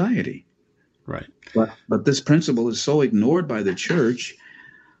society. Right. But this principle is so ignored by the church,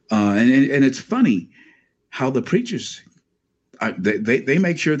 and it's funny how the preachers they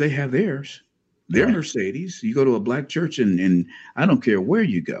make sure they have their right. Mercedes. You go to a black church, and I don't care where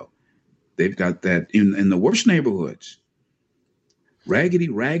you go, they've got that in the worst neighborhoods. Raggedy,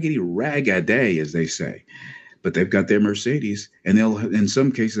 rag-a-day, as they say. But they've got their Mercedes, and they'll, in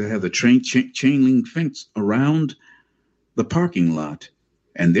some cases, have the chain link fence around the parking lot.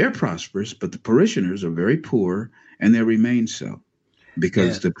 And they're prosperous, but the parishioners are very poor, and they remain so.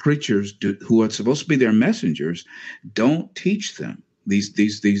 Because the preachers, who are supposed to be their messengers, don't teach them these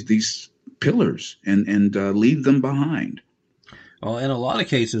pillars and leave them behind. Well, in a lot of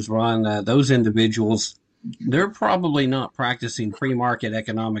cases, Ron, those individuals, they're probably not practicing free market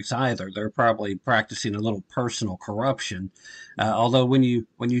economics either. They're probably practicing a little personal corruption. Although when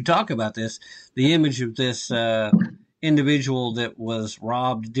you talk about this, the image of this individual that was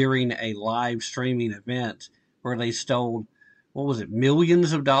robbed during a live streaming event where they stole, what was it,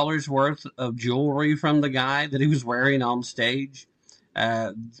 millions of dollars worth of jewelry from the guy that he was wearing on stage.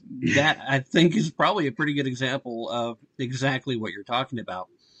 That I think is probably a pretty good example of exactly what you're talking about.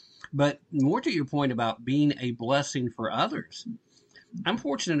 But more to your point about being a blessing for others, I'm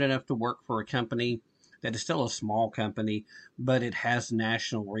fortunate enough to work for a company that is still a small company, but it has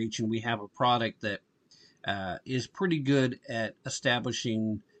national reach, and we have a product that is pretty good at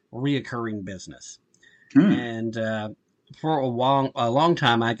establishing reoccurring business. And for a long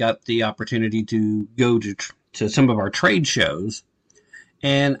time, I got the opportunity to go to some of our trade shows,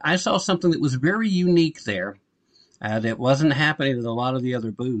 and I saw something that was very unique there. That wasn't happening at a lot of the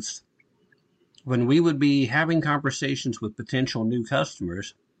other booths. When we would be having conversations with potential new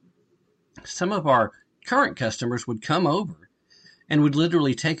customers, some of our current customers would come over and would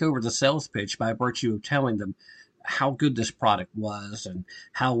literally take over the sales pitch by virtue of telling them how good this product was and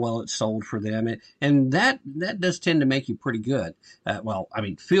how well it sold for them. And that does tend to make you pretty good.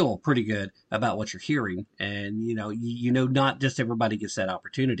 Feel pretty good about what you're hearing. And, not just everybody gets that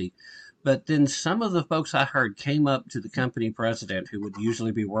opportunity. But then some of the folks I heard came up to the company president, who would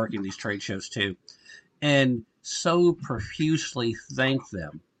usually be working these trade shows too, and so profusely thanked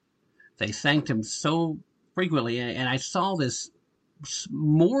them. They thanked him so frequently, and I saw this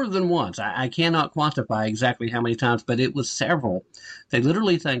more than once. I cannot quantify exactly how many times, but it was several. They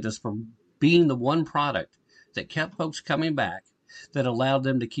literally thanked us for being the one product that kept folks coming back, that allowed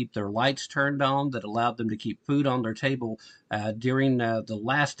them to keep their lights turned on, that allowed them to keep food on their table during the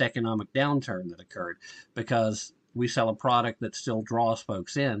last economic downturn that occurred, because we sell a product that still draws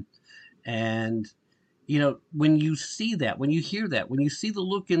folks in. And, when you see that, when you hear that, when you see the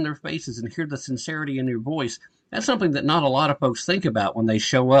look in their faces and hear the sincerity in your voice, that's something that not a lot of folks think about when they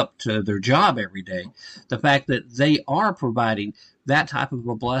show up to their job every day. The fact that they are providing that type of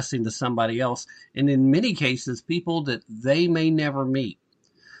a blessing to somebody else, and in many cases, people that they may never meet.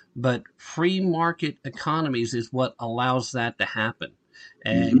 But free market economies is what allows that to happen.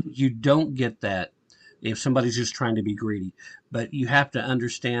 And you don't get that if somebody's just trying to be greedy. But you have to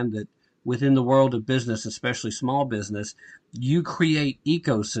understand that within the world of business, especially small business, you create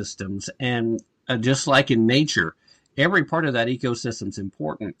ecosystems, and just like in nature, every part of that ecosystem is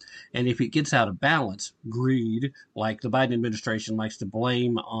important. And if it gets out of balance, greed, like the Biden administration likes to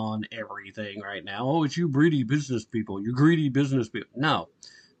blame on everything right now. Oh, it's you greedy business people. You greedy business people. No,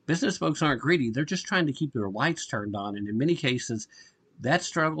 business folks aren't greedy. They're just trying to keep their lights turned on. And in many cases, that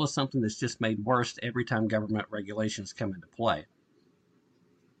struggle is something that's just made worse every time government regulations come into play.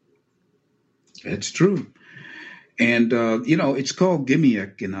 That's true. And, it's called gimme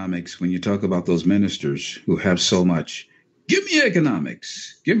economics when you talk about those ministers who have so much. Give me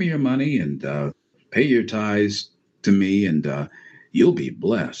economics. Give me your money and pay your tithes to me, and you'll be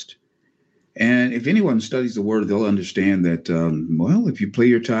blessed. And if anyone studies the word, they'll understand that, if you pay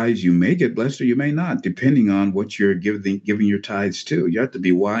your tithes, you may get blessed or you may not, depending on what you're giving your tithes to. You have to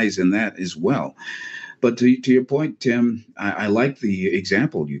be wise in that as well. But to your point, Tim, I like the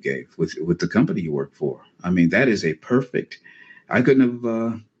example you gave with the company you work for. I mean, that is a perfect. I couldn't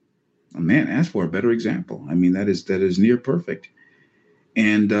have, asked for a better example. I mean, that is near perfect.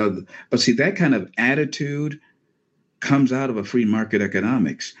 And but see, that kind of attitude comes out of a free market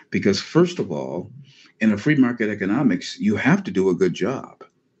economics, because first of all, in a free market economics, you have to do a good job.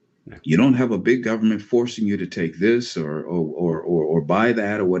 You don't have a big government forcing you to take this or buy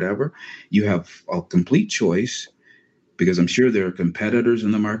that or whatever. You have a complete choice, because I'm sure there are competitors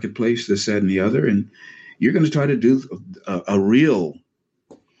in the marketplace, this, that, and the other, and you're going to try to do a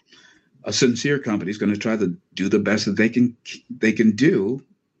sincere company is going to try to do the best that they can do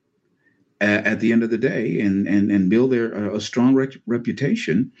at the end of the day, and build a strong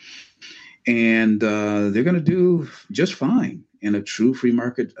reputation, and they're going to do just fine in a true free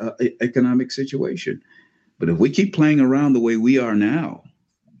market economic situation. But if we keep playing around the way we are now,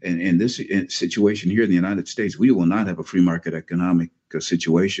 in this situation here in the United States, we will not have a free market economic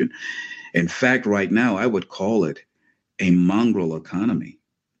situation. In fact, right now, I would call it a mongrel economy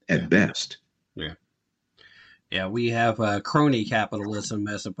at best. Yeah. Yeah, we have crony capitalism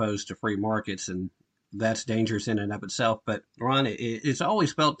as opposed to free markets, and that's dangerous in and of itself. But Ron, it's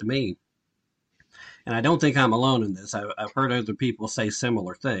always felt to me, and I don't think I'm alone in this, I've heard other people say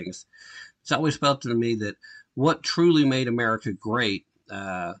similar things. It's always felt to me that what truly made America great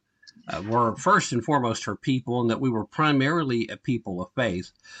were first and foremost her people, and that we were primarily a people of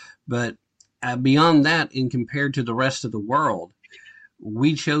faith. But beyond that, and compared to the rest of the world,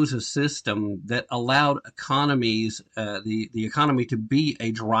 we chose a system that allowed economies, the economy, to be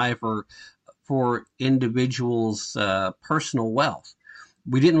a driver for individuals' personal wealth.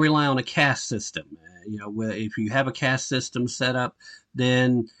 We didn't rely on a caste system. If you have a caste system set up,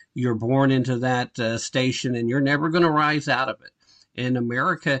 then you're born into that station, and you're never going to rise out of it. In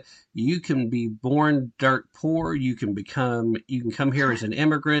America, you can be born dirt poor, you can come here as an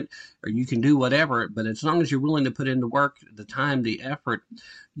immigrant, or you can do whatever, but as long as you're willing to put in the work, the time, the effort,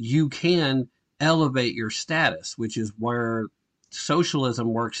 you can elevate your status, which is where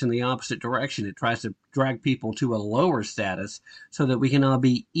socialism works in the opposite direction. It tries to drag people to a lower status so that we can all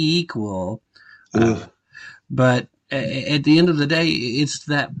be equal. But at the end of the day, it's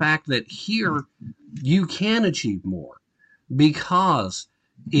that fact that here you can achieve more, because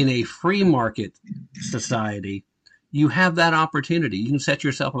in a free market society, you have that opportunity. You can set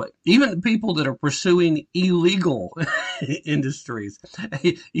yourself up. Even people that are pursuing illegal industries,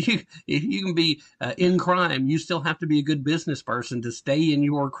 you can be in crime. You still have to be a good business person to stay in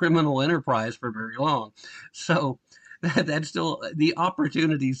your criminal enterprise for very long. So that's still the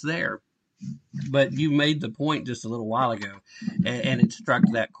opportunities there. But you made the point just a little while ago, and it struck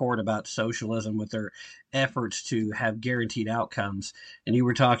that chord about socialism with their efforts to have guaranteed outcomes. And you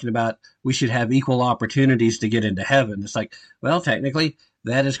were talking about we should have equal opportunities to get into heaven. It's like, well, technically,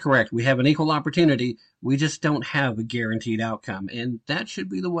 that is correct. We have an equal opportunity. We just don't have a guaranteed outcome. And that should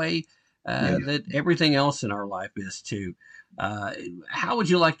be the way that everything else in our life is, too. How would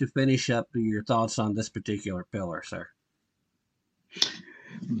you like to finish up your thoughts on this particular pillar, sir?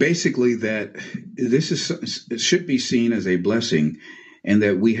 basically that it should be seen as a blessing, and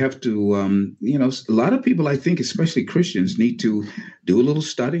that we have to, a lot of people, I think, especially Christians, need to do a little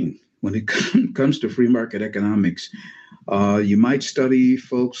studying when it comes to free market economics. You might study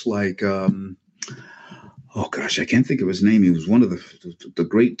folks like, oh gosh, I can't think of his name. He was one of the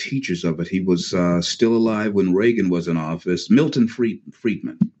great teachers of it. He was still alive when Reagan was in office. Milton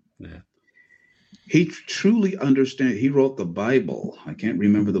Friedman. Yeah. He truly understands. He wrote the Bible. I can't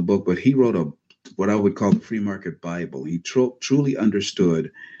remember the book, but he wrote what I would call the free market Bible. He truly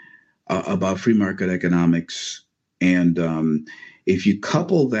understood about free market economics. And if you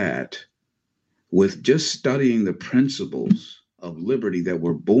couple that with just studying the principles of liberty that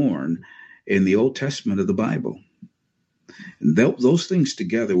were born in the Old Testament of the Bible, those things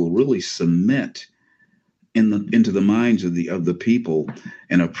together will really cement into the minds of the people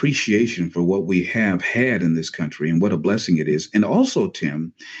an appreciation for what we have had in this country and what a blessing it is. And also,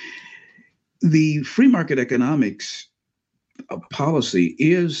 Tim, the free market economics policy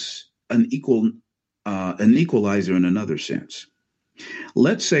is an equalizer in another sense.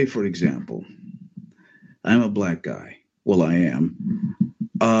 Let's say, for example, I'm a black guy. Well, I am.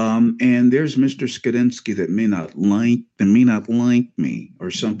 And there's Mr. Skidensky that may not like me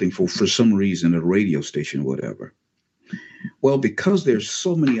or something for some reason at a radio station or whatever. Well, because there's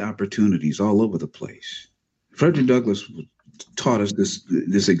so many opportunities all over the place. Frederick Douglass taught us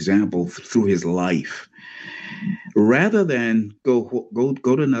this example through his life. Rather than go to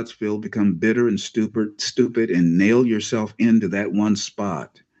Nutsville, become bitter and stupid, and nail yourself into that one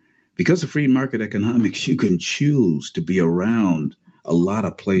spot. Because of free market economics, you can choose to be around a lot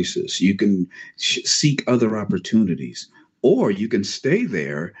of places. You can seek other opportunities, or you can stay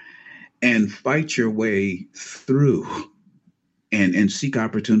there and fight your way through and seek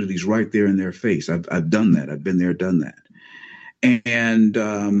opportunities right there in their face. I've done that. I've been there, done that. And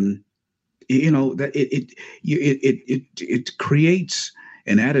that it creates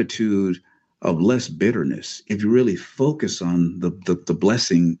an attitude of less bitterness if you really focus on the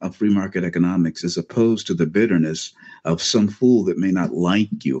blessing of free market economics, as opposed to the bitterness of some fool that may not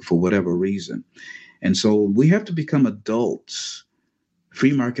like you for whatever reason. And so we have to become adults,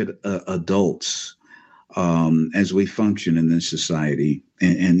 free market adults, as we function in this society,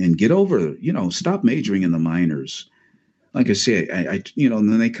 and get over, stop majoring in the minors. Like I say, and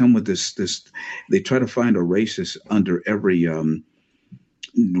then they come with this, they try to find a racist under every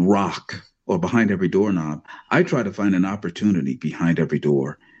rock or behind every doorknob. I try to find an opportunity behind every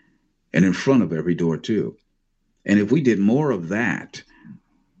door and in front of every door too. And if we did more of that,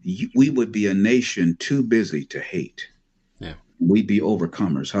 we would be a nation too busy to hate. Yeah. We'd be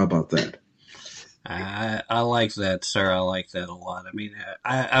overcomers. How about that? I like that, sir. I like that a lot. I mean,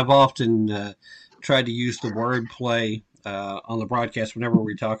 I've often tried to use the wordplay on the broadcast whenever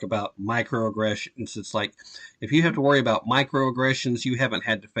we talk about microaggressions. It's like, if you have to worry about microaggressions, you haven't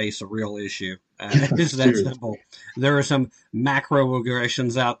had to face a real issue. It's that simple. There are some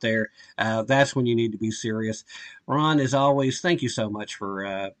macroaggressions out there. That's when you need to be serious. Ron, as always, thank you so much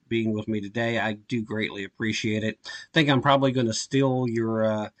for being with me today. I do greatly appreciate it. I think I'm probably going to steal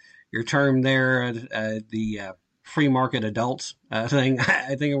your term there, the free market adults thing.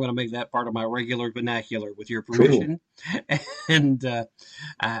 I think I'm going to make that part of my regular vernacular with your permission. Cool. And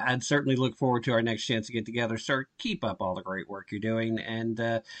I'd certainly look forward to our next chance to get together. Sir, keep up all the great work you're doing.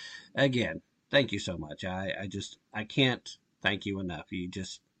 And again, thank you so much. I can't thank you enough. You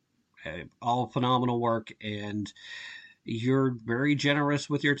just all phenomenal work, and you're very generous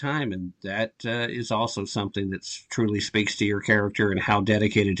with your time, and that is also something that truly speaks to your character and how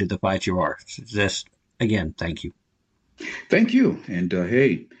dedicated to the fight you are. Just, again, thank you. Thank you. And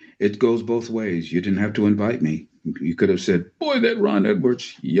hey, it goes both ways. You didn't have to invite me. You could have said, boy, that Ron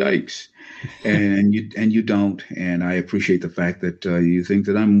Edwards, yikes. And you don't. And I appreciate the fact that you think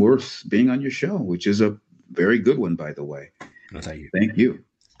that I'm worth being on your show, which is a very good one, by the way. Well, thank you. Thank you.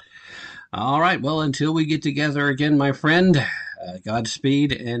 All right. Well, until we get together again, my friend,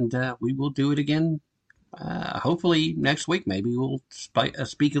 Godspeed, and we will do it again. Hopefully next week. Maybe we'll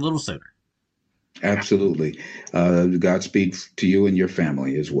speak a little sooner. Absolutely. Godspeed to you and your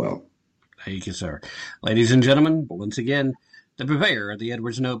family as well. Thank you, sir. Ladies and gentlemen, once again, the purveyor of the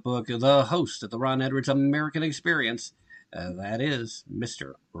Edwards Notebook, the host of the Ron Edwards American Experience, that is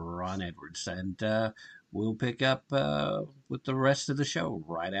Mr. Ron Edwards. And we'll pick up with the rest of the show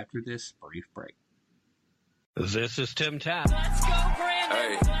right after this brief break. This is Tim Tapp. Let's go, Brandon.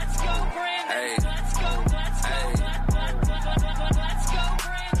 Hey. Let's go, Brandon. Hey. Let's go. Let's go. Hey. Let's go, Brandon.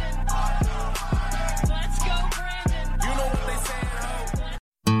 Let's go, Brandon. You know what they saying, ho?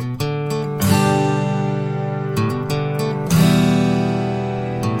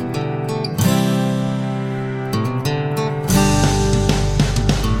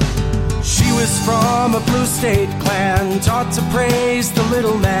 from a blue state clan, taught to praise the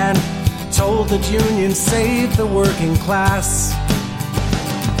little man, told that unions saved the working class.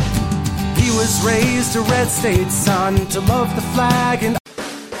 He was raised a red state son, to love the flag and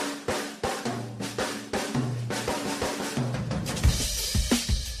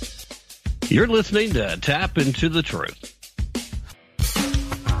You're listening to Tap Into the Truth.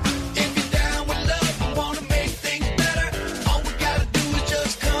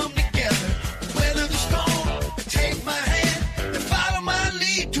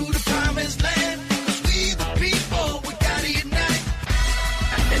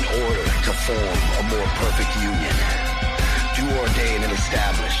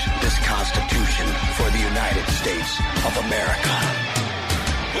 Of America.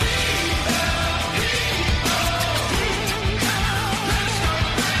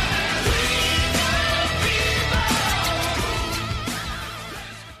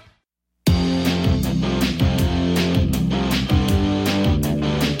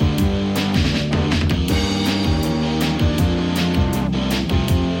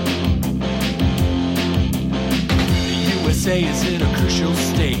 The USA is in a crucial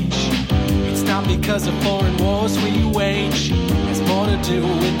stage. It's not because of foreign wars we wage. It's more to do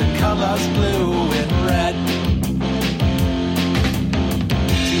with the colors blue and red.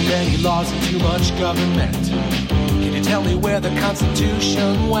 Too many laws and too much government. Can you tell me where the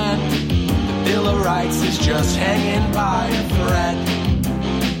Constitution went? The Bill of Rights is just hanging by a thread.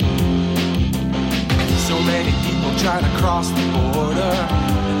 So many people trying to cross the border,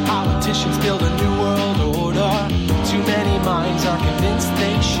 and politicians build a new world order. Too many minds are convinced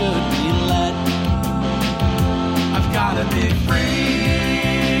they should be led. I've gotta be free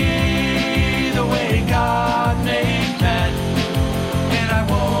the way God made men, and I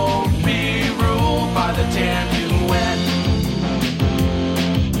won't be ruled by the damn UN.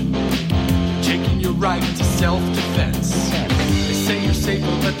 Taking your right to self-defense. They say you're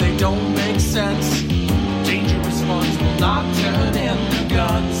safer, but they don't make sense. Dangerous ones will not turn into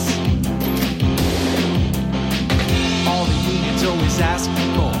guns. All the unions always ask for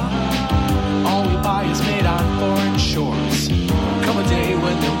more. All we buy is made on foreign shores. Come a day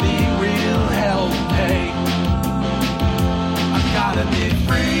when there'll be real hell to pay. I've gotta be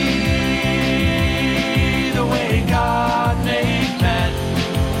free the way God made men,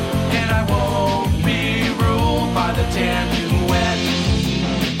 and I won't be ruled by the damn UN.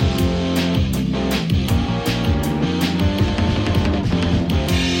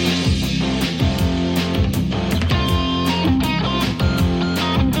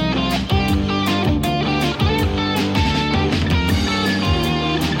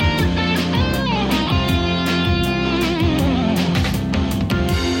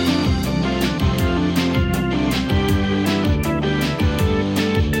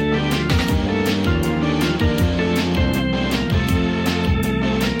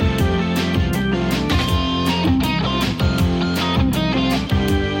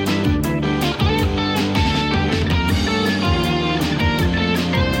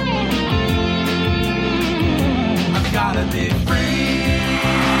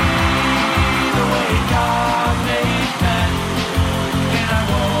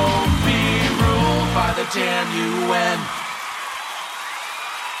 Damn UN.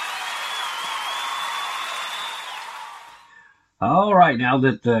 All right, now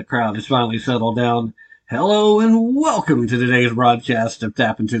that the crowd has finally settled down, hello and welcome to today's broadcast of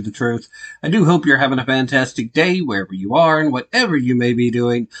Tap Into the Truth. I do hope you're having a fantastic day wherever you are and whatever you may be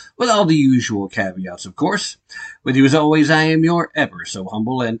doing, with all the usual caveats, of course. With you as always, I am your ever so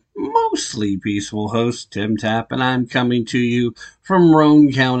humble and mostly peaceful host, Tim Tapp, and I'm coming to you from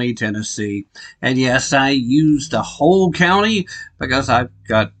Roane County, Tennessee. And yes, I use the whole county because I've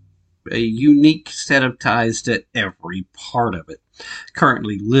got a unique set of ties to every part of it.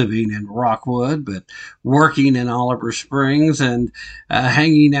 Currently living in Rockwood, but working in Oliver Springs and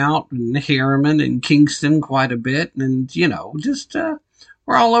hanging out in Harriman and Kingston quite a bit. And, you know, just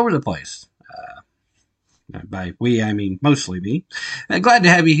we're all over the place. By we, I mean mostly me. Glad to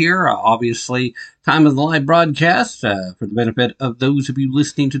have you here. Obviously, time of the live broadcast for the benefit of those of you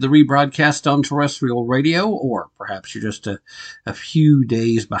listening to the rebroadcast on terrestrial radio, or perhaps you're just a few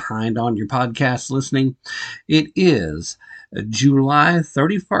days behind on your podcast listening. It is July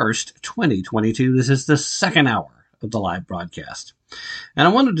 31st, 2022. This is the second hour of the live broadcast. And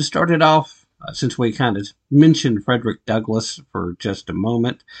I wanted to start it off since we kind of mentioned Frederick Douglass for just a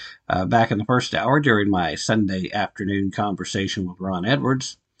moment back in the first hour during my Sunday afternoon conversation with Ron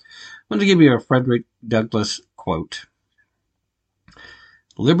Edwards. I want to give you a Frederick Douglass quote.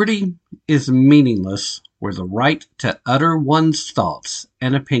 "Liberty is meaningless where the right to utter one's thoughts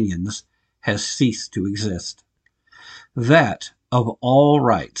and opinions has ceased to exist. That, of all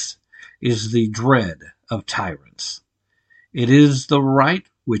rights, is the dread of tyrants. It is the right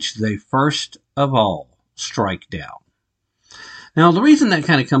which they first of all strike down. Now, the reason that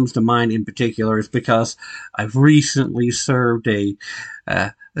kind of comes to mind in particular is because I've recently served a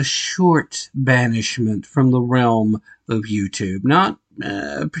short banishment from the realm of YouTube. Not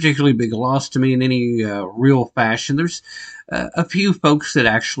particularly big loss to me in any real fashion. There's a few folks that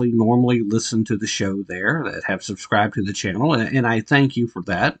actually normally listen to the show there that have subscribed to the channel, and I thank you for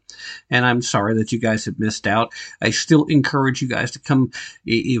that. And I'm sorry that you guys have missed out. I still encourage you guys to come,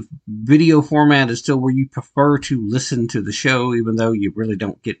 if video format is still where you prefer to listen to the show, even though you really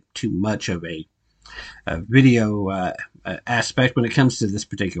don't get too much of a video aspect when it comes to this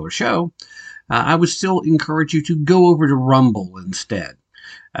particular show, I would still encourage you to go over to Rumble instead.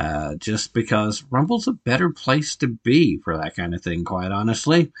 Just because Rumble's a better place to be for that kind of thing, quite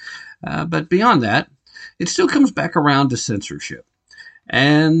honestly. But beyond that, it still comes back around to censorship.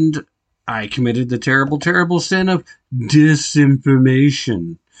 And I committed the terrible, terrible sin of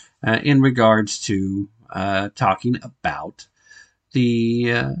disinformation in regards to talking about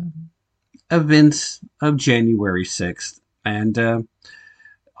the events of January 6th and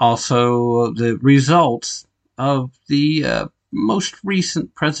also the results of the most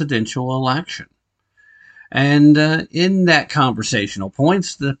recent presidential election. And in that conversational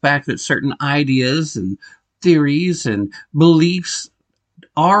points, the fact that certain ideas and theories and beliefs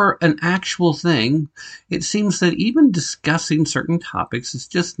are an actual thing, it seems that even discussing certain topics is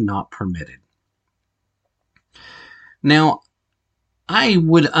just not permitted. Now, I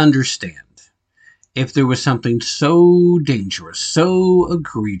would understand if there was something so dangerous, so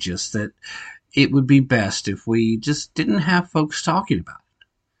egregious, that it would be best if we just didn't have folks talking about it.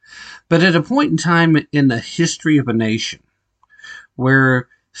 But at a point in time in the history of a nation where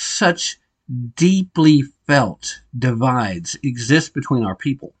such deeply felt divides exist between our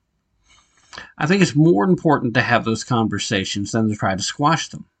people, I think it's more important to have those conversations than to try to squash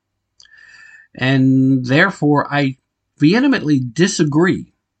them. And therefore, I vehemently disagree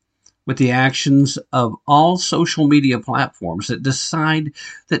with the actions of all social media platforms that decide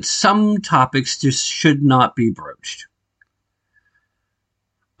that some topics just should not be broached.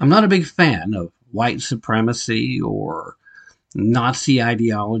 I'm not a big fan of white supremacy or Nazi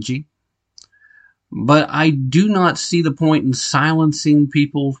ideology, but I do not see the point in silencing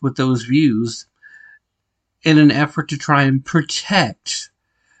people with those views in an effort to try and protect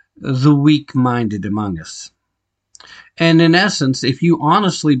the weak-minded among us. And in essence, if you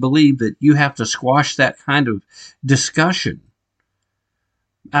honestly believe that you have to squash that kind of discussion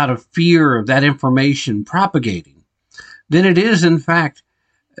out of fear of that information propagating, then it is, in fact,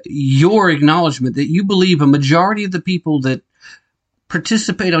 your acknowledgement that you believe a majority of the people that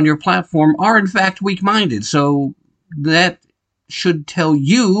participate on your platform are, in fact, weak-minded. So that should tell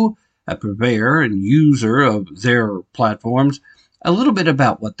you, a purveyor and user of their platforms, a little bit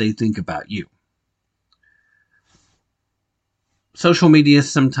about what they think about you. Social media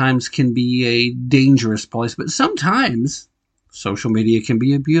sometimes can be a dangerous place, but sometimes social media can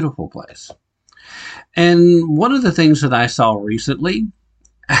be a beautiful place. And one of the things that I saw recently,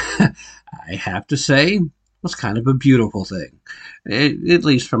 I have to say, was kind of a beautiful thing, at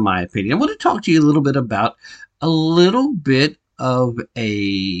least from my opinion. I want to talk to you a little bit about a little bit of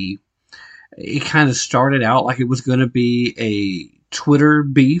it kind of started out like it was going to be a Twitter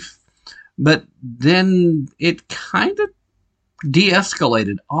beef, but then it kind of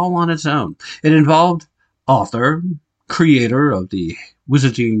de-escalated all on its own. It involved author, creator of the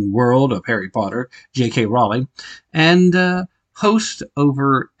Wizarding World of Harry Potter, J.K. Rowling, and host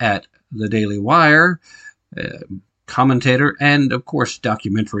over at The Daily Wire, commentator, and of course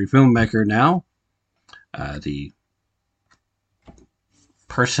documentary filmmaker now, the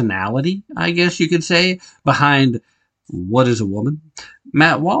personality, I guess you could say, behind What is a Woman,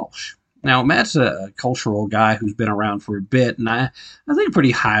 Matt Walsh. Now, Matt's a cultural guy who's been around for a bit, and I think pretty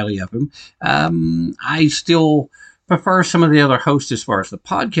highly of him. I still prefer some of the other hosts as far as the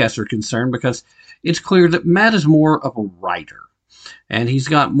podcasts are concerned, because it's clear that Matt is more of a writer, and he's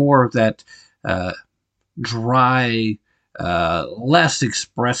got more of that dry, less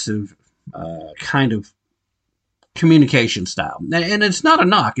expressive kind of communication style. And it's not a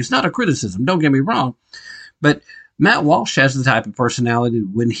knock, it's not a criticism, don't get me wrong, but Matt Walsh has the type of personality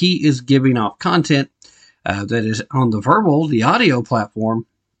when he is giving off content that is on the verbal, the audio platform.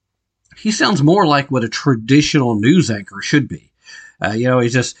 He sounds more like what a traditional news anchor should be.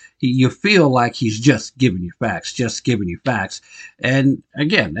 You feel like he's just giving you facts. And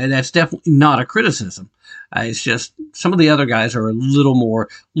again, that's definitely not a criticism. It's just some of the other guys are a little more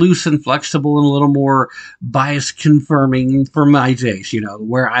loose and flexible and a little more bias confirming for my taste,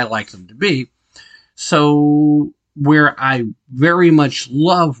 where I like them to be. So where I very much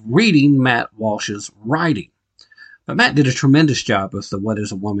love reading Matt Walsh's writing. But Matt did a tremendous job with the What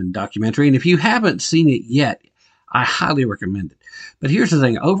is a Woman documentary. And if you haven't seen it yet, I highly recommend it. But here's the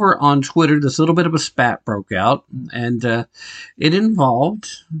thing. Over on Twitter, this little bit of a spat broke out. And it involved,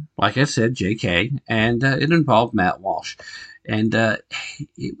 like I said, JK. And it involved Matt Walsh. And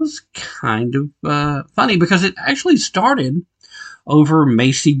it was kind of funny because it actually started over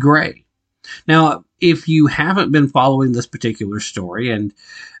Macy Gray. Now, if you haven't been following this particular story, and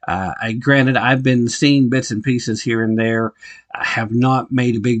granted, I've been seeing bits and pieces here and there, I have not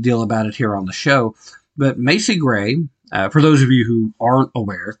made a big deal about it here on the show, but Macy Gray, for those of you who aren't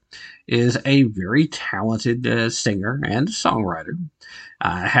aware, is a very talented singer and songwriter.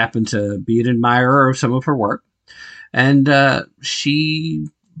 I happen to be an admirer of some of her work, and she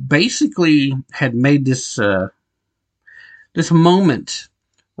basically had made this moment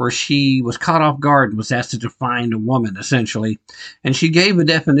where she was caught off guard and was asked to define a woman, essentially. And she gave a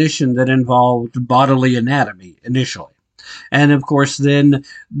definition that involved bodily anatomy initially. And, of course, then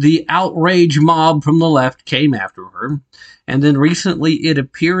the outrage mob from the left came after her. And then recently it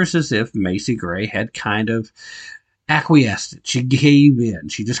appears as if Macy Gray had kind of acquiesced. She gave in.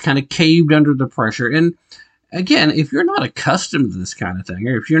 She just kind of caved under the pressure. And, again, if you're not accustomed to this kind of thing,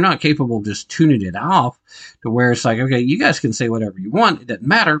 or if you're not capable of just tuning it off to where it's like, okay, you guys can say whatever you want, it doesn't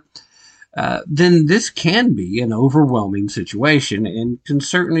matter, then this can be an overwhelming situation and can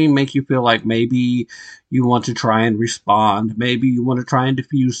certainly make you feel like maybe you want to try and respond. Maybe you want to try and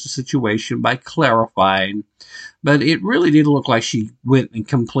diffuse the situation by clarifying. But it really did look like she went and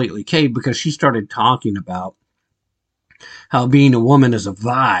completely caved because she started talking about how being a woman is a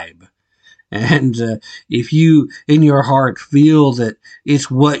vibe. And if you, in your heart, feel that it's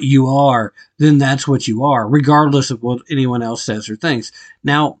what you are, then that's what you are, regardless of what anyone else says or thinks.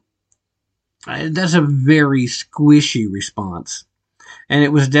 Now, that's a very squishy response. And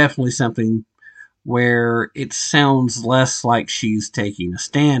it was definitely something where it sounds less like she's taking a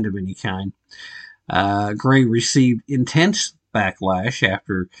stand of any kind. Gray received intense backlash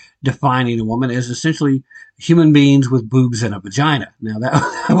after defining a woman as essentially human beings with boobs and a vagina. Now,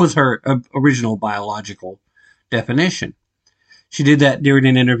 that was her original biological definition. She did that during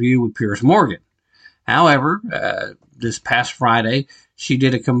an interview with Piers Morgan. However, this past Friday, she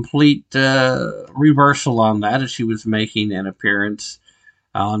did a complete reversal on that as she was making an appearance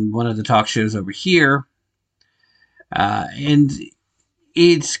on one of the talk shows over here. And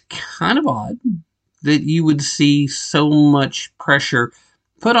it's kind of odd that you would see so much pressure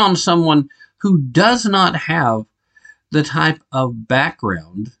put on someone who does not have the type of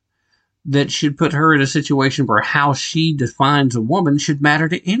background that should put her in a situation where how she defines a woman should matter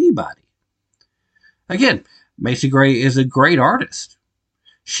to anybody. Again, Macy Gray is a great artist.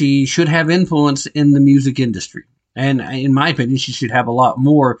 She should have influence in the music industry. And in my opinion, she should have a lot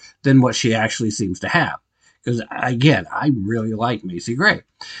more than what she actually seems to have. Because, again, I really like Macy Gray.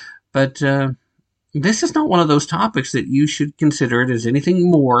 But this is not one of those topics that you should consider it as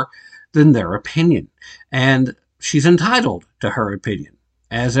anything more than their opinion. And she's entitled to her opinion,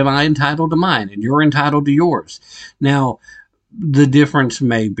 as am I entitled to mine, and you're entitled to yours. Now, the difference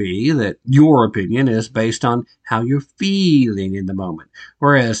may be that your opinion is based on how you're feeling in the moment,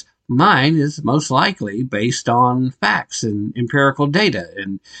 whereas mine is most likely based on facts and empirical data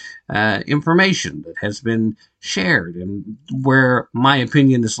and information that has been shared. And where my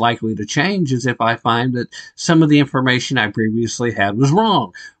opinion is likely to change is if I find that some of the information I previously had was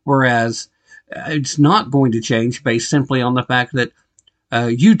wrong. Whereas it's not going to change based simply on the fact that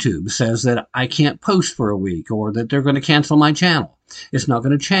YouTube says that I can't post for a week or that they're going to cancel my channel. It's not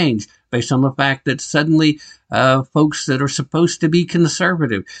going to change based on the fact that suddenly folks that are supposed to be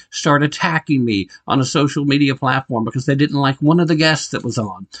conservative start attacking me on a social media platform because they didn't like one of the guests that was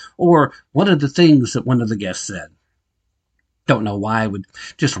on or one of the things that one of the guests said. Don't know why I would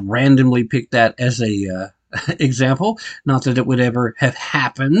just randomly pick that as a example. Not that it would ever have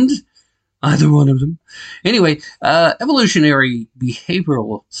happened. Either one of them. Anyway, evolutionary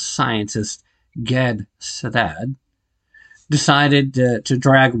behavioral scientist Gad Sadat decided to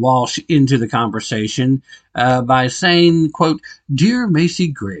drag Walsh into the conversation by saying, quote, "Dear Macy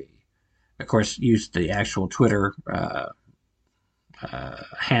Gray," of course, used the actual Twitter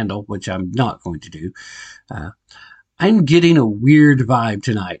handle, which I'm not going to do. "I'm getting a weird vibe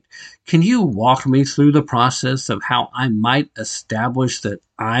tonight. Can you walk me through the process of how I might establish that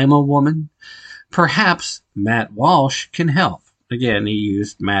I'm a woman? Perhaps Matt Walsh can help." Again, he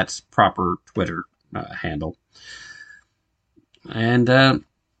used Matt's proper Twitter handle. And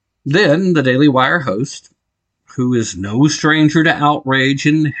then the Daily Wire host, who is no stranger to outrage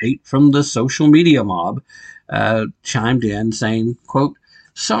and hate from the social media mob, chimed in saying, quote,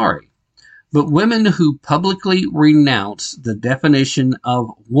 "Sorry, but women who publicly renounce the definition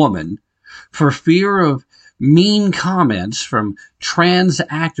of woman for fear of mean comments from trans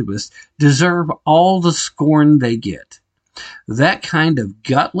activists deserve all the scorn they get. That kind of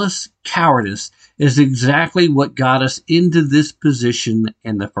gutless cowardice is exactly what got us into this position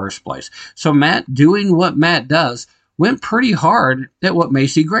in the first place." So Matt, doing what Matt does, went pretty hard at what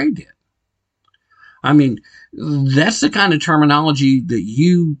Macy Gray did. I mean, that's the kind of terminology that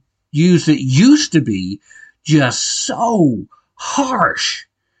you use that used to be just so harsh.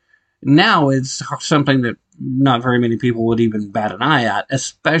 Now it's something that not very many people would even bat an eye at,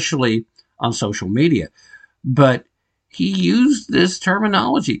 especially on social media. But he used this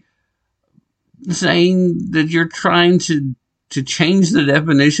terminology, saying that you're trying to change the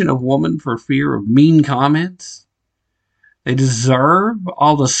definition of woman for fear of mean comments. They deserve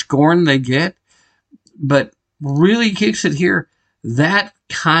all the scorn they get, but really kicks it here, that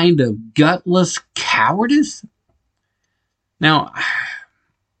kind of gutless cowardice. Now,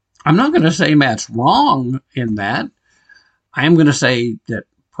 I'm not going to say Matt's wrong in that. I am going to say that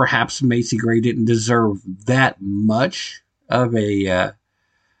perhaps Macy Gray didn't deserve that much of a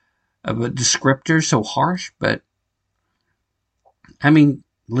descriptor so harsh, but I mean,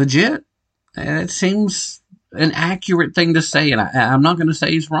 legit. It seems an accurate thing to say, and I'm not going to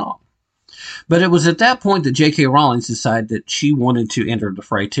say he's wrong. But it was at that point that J.K. Rowling decided that she wanted to enter the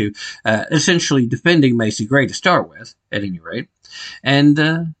fray too, essentially defending Macy Gray to start with, at any rate. And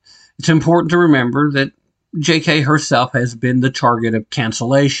it's important to remember that J.K. herself has been the target of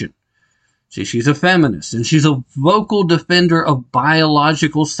cancellation. See, she's a feminist, and she's a vocal defender of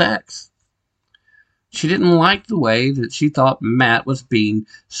biological sex. She didn't like the way that she thought Matt was being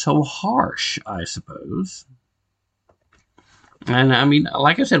so harsh, I suppose. And I mean,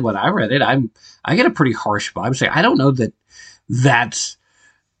 like I said, when I read it, I get a pretty harsh vibe. Say, I don't know that that's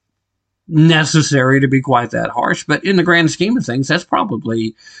necessary to be quite that harsh, but in the grand scheme of things, that's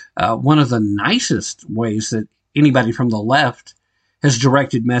probably one of the nicest ways that anybody from the left has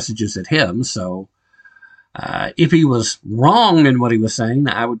directed messages at him. So if he was wrong in what he was saying,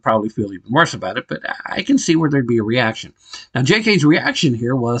 I would probably feel even worse about it, but I can see where there'd be a reaction. Now, JK's reaction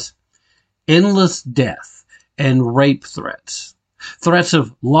here was endless death and rape threats, threats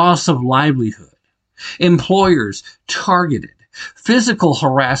of loss of livelihood, employers targeted, physical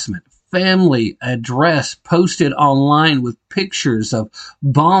harassment, family address posted online with pictures of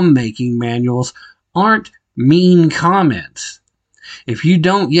bomb-making manuals aren't mean comments. If you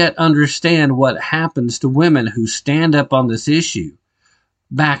don't yet understand what happens to women who stand up on this issue,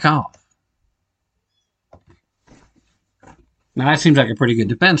 back off. Now, that seems like a pretty good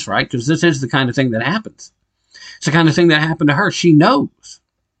defense, right? Because this is the kind of thing that happens. It's the kind of thing that happened to her. She knows.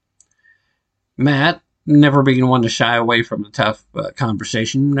 Matt, never being one to shy away from a tough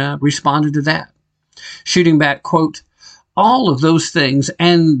conversation, responded to that, shooting back, quote, "All of those things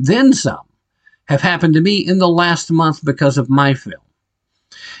and then some have happened to me in the last month because of my film.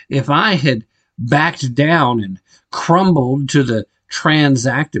 If I had backed down and crumbled to the trans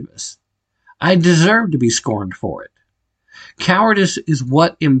activists, I deserve to be scorned for it. Cowardice is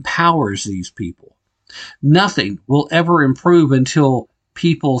what empowers these people. Nothing will ever improve until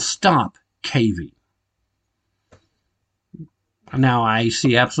people stop caving." Now, I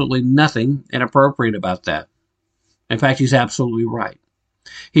see absolutely nothing inappropriate about that. In fact, he's absolutely right.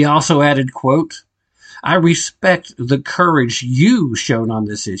 He also added, quote, "I respect the courage you shown on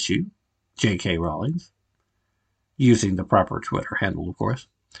this issue," J.K. Rowling, using the proper Twitter handle, of course.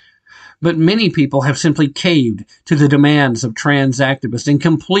 "But many people have simply caved to the demands of trans activists and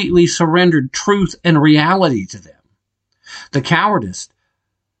completely surrendered truth and reality to them. The cowards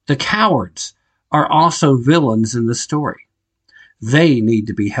are also villains in the story. They need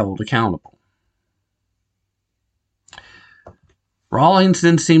to be held accountable." Rawlings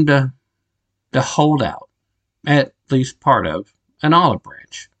then seemed to hold out, at least part of, an olive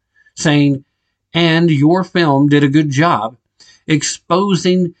branch, saying, "And your film did a good job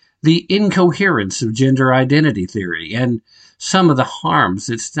exposing the incoherence of gender identity theory and some of the harms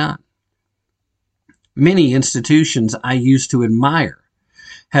it's done. Many institutions I used to admire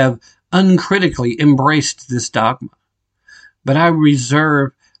have uncritically embraced this dogma, but I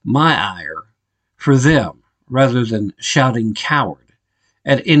reserve my ire for them rather than shouting coward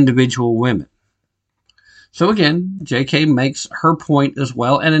at individual women." So again, JK makes her point as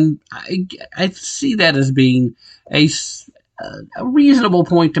well, and I see that as being a reasonable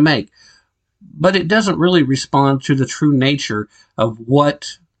point to make. but it doesn't really respond to the true nature of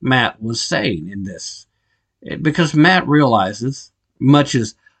what Matt was saying in this. Because Matt realizes, much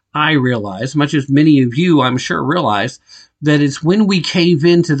as I realize, much as many of you, I'm sure, realize, that it's when we cave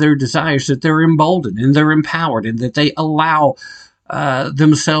into their desires that they're emboldened and they're empowered and that they allow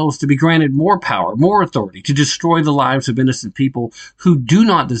themselves to be granted more power, more authority to destroy the lives of innocent people who do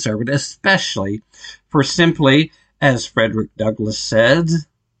not deserve it, especially for simply, as Frederick Douglass said,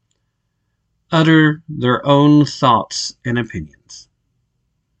 utter their own thoughts and opinions.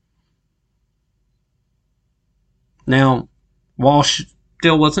 Now, Walsh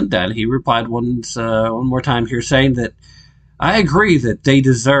still wasn't done. He replied one more time here saying that I agree that they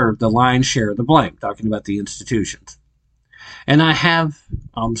deserve the lion's share of the blame, talking about the institutions. And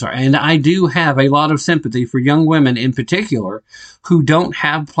I do have a lot of sympathy for young women in particular who don't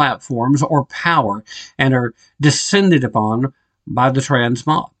have platforms or power and are descended upon by the trans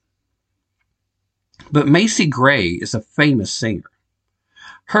mob. But Macy Gray is a famous singer.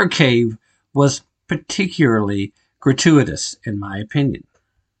 Her cave was particularly gratuitous, in my opinion.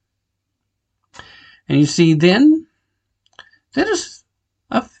 And you see, then is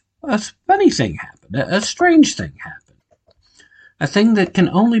a funny thing happened, a strange thing happened. A thing that can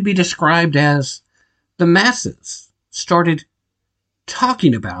only be described as the masses started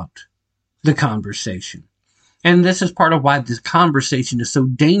talking about the conversation. And this is part of why this conversation is so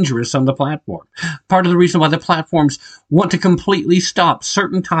dangerous on the platform. Part of the reason why the platforms want to completely stop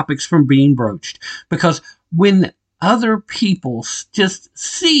certain topics from being broached. Because when other people just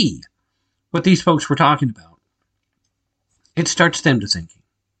see what these folks were talking about, it starts them to thinking.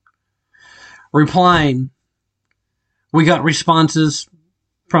 Replying, we got responses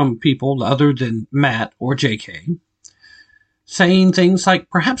from people other than Matt or JK saying things like,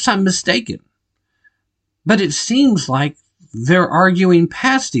 perhaps I'm mistaken, but it seems like they're arguing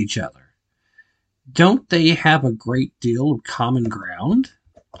past each other. Don't they have a great deal of common ground?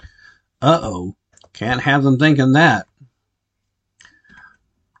 Uh-oh, can't have them thinking that.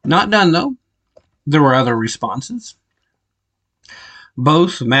 Not done, though. There were other responses.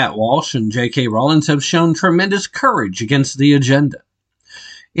 Both Matt Walsh and J.K. Rowling have shown tremendous courage against the agenda.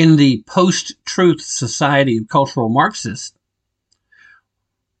 In the post-truth Society of Cultural Marxists,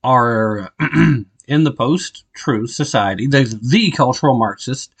 in the post-truth society, the cultural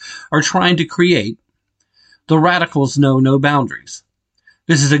Marxists are trying to create the radicals know no boundaries.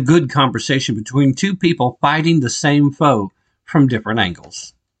 This is a good conversation between two people fighting the same foe from different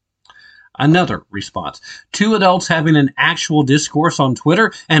angles. Another response. Two adults having an actual discourse on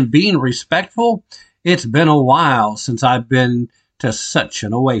Twitter and being respectful. It's been a while since I've been to such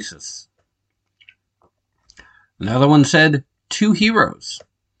an oasis. Another one said, two heroes.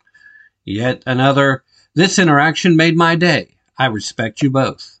 Yet another, this interaction made my day. I respect you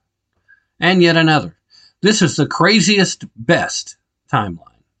both. And yet another, this is the craziest, best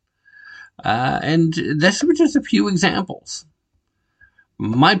timeline. And this were just a few examples.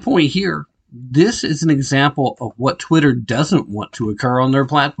 My point here, this is an example of what Twitter doesn't want to occur on their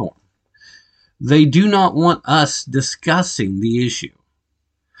platform. They do not want us discussing the issue.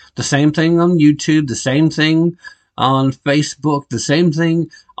 The same thing on YouTube, the same thing on Facebook, the same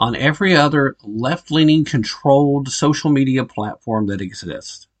thing on every other left-leaning controlled social media platform that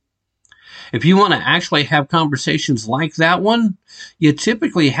exists. If you want to actually have conversations like that one, you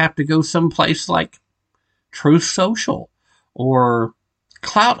typically have to go someplace like Truth Social or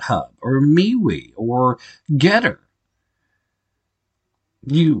Clout Hub or MeWe or Getter.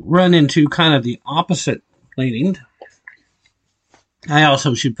 You run into kind of the opposite leaning. I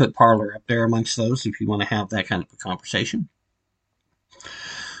also should put Parler up there amongst those if you want to have that kind of a conversation.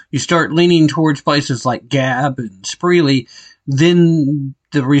 You start leaning towards places like Gab and Spreely, then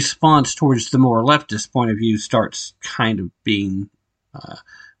the response towards the more leftist point of view starts kind of being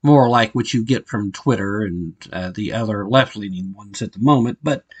more like what you get from Twitter and the other left-leaning ones at the moment.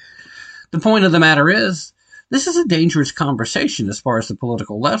 But the point of the matter is, this is a dangerous conversation as far as the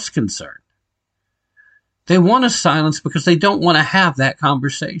political left's concerned. They want us silenced because they don't want to have that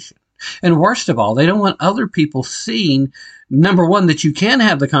conversation. And worst of all, they don't want other people seeing, number one, that you can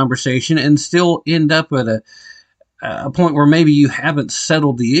have the conversation and still end up at a point where maybe you haven't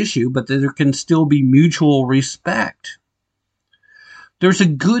settled the issue, but that there can still be mutual respect. There's a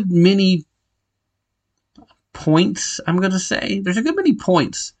good many points, I'm going to say. There's a good many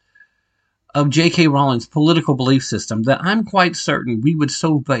points of J.K. Rowling's political belief system that I'm quite certain we would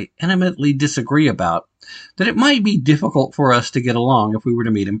so vehemently disagree about that it might be difficult for us to get along if we were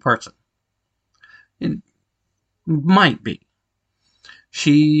to meet in person. It might be.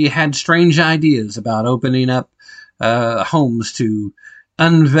 She had strange ideas about opening up homes to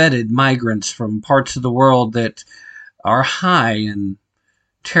unvetted migrants from parts of the world that are high in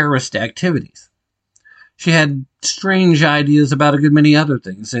terrorist activities. She had strange ideas about a good many other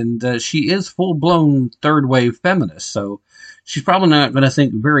things, and she is full-blown third-wave feminist, so she's probably not going to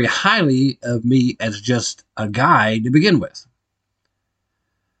think very highly of me as just a guy to begin with.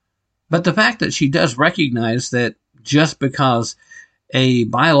 But the fact that she does recognize that just because a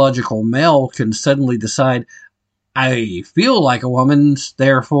biological male can suddenly decide, I feel like a woman,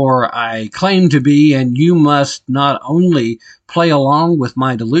 therefore I claim to be, and you must not only play along with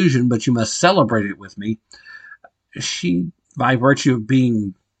my delusion, but you must celebrate it with me. She, by virtue of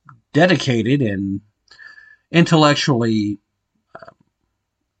being dedicated and intellectually,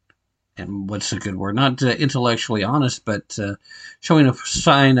 and what's a good word, not intellectually honest, but showing a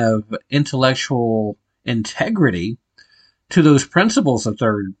sign of intellectual integrity to those principles of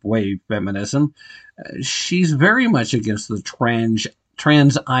third wave feminism, she's very much against the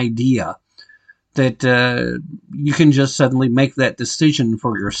trans idea that you can just suddenly make that decision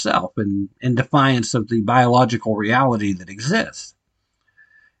for yourself in defiance of the biological reality that exists.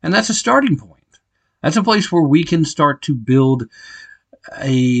 And that's a starting point. That's a place where we can start to build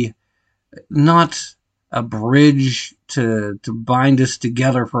not a bridge to bind us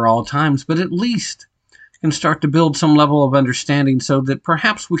together for all times, but at least can start to build some level of understanding so that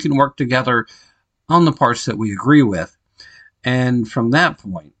perhaps we can work together on the parts that we agree with. And from that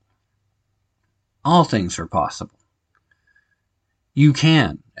point, all things are possible. You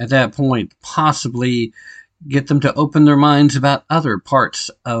can, at that point, possibly get them to open their minds about other parts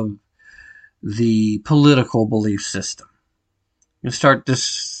of the political belief system. You start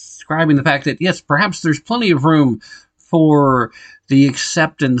describing the fact that, yes, perhaps there's plenty of room for the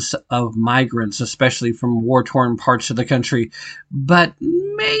acceptance of migrants, especially from war-torn parts of the country, but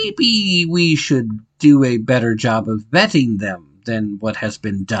maybe we should do a better job of vetting them than what has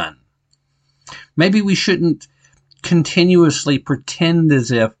been done. Maybe we shouldn't continuously pretend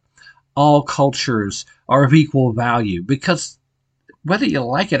as if all cultures are of equal value, because whether you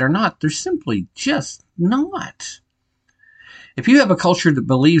like it or not, they're simply just not. If you have a culture that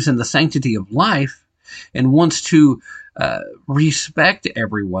believes in the sanctity of life and wants to respect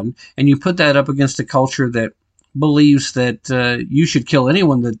everyone, and you put that up against a culture that believes that you should kill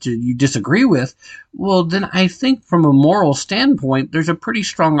anyone that you disagree with, well, then I think from a moral standpoint, there's a pretty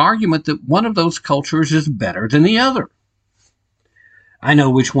strong argument that one of those cultures is better than the other. I know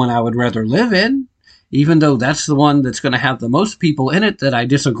which one I would rather live in, even though that's the one that's going to have the most people in it that I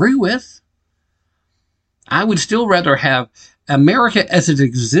disagree with. I would still rather have America as it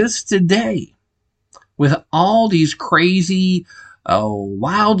exists today, with all these crazy,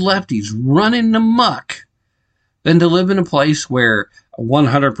 wild lefties running amok, than to live in a place where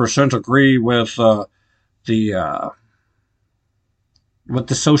 100% agree with what the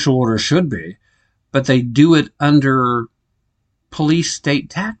social order should be, but they do it under police state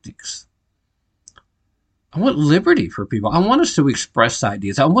tactics. I want liberty for people. I want us to express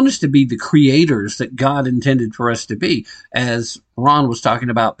ideas. I want us to be the creators that God intended for us to be, as Ron was talking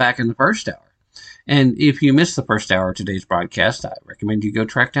about back in the first hour. And if you missed the first hour of today's broadcast, I recommend you go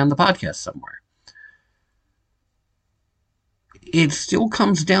track down the podcast somewhere. It still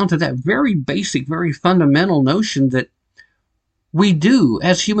comes down to that very basic, very fundamental notion that we do,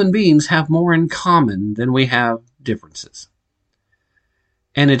 as human beings, have more in common than we have differences.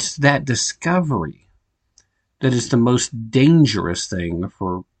 And it's that discovery that is the most dangerous thing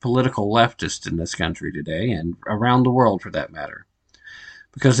for political leftists in this country today, and around the world for that matter.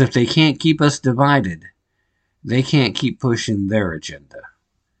 Because if they can't keep us divided, they can't keep pushing their agenda.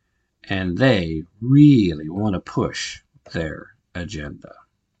 And they really want to push their agenda.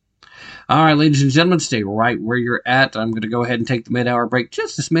 All right, ladies and gentlemen, stay right where you're at. I'm going to go ahead and take the mid-hour break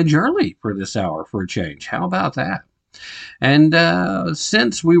just a smidge early for this hour for a change. How about that? And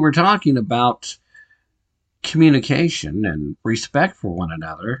since we were talking about communication and respect for one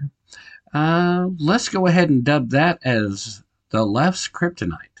another, let's go ahead and dub that as the left's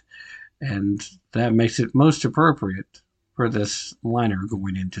kryptonite. And that makes it most appropriate for this liner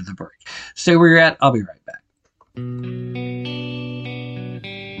going into the break. Stay where you're at. I'll be right back.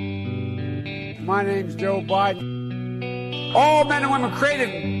 My name's Joe Biden. All men and women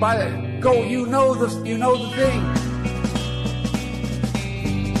created by the go. You know the thing.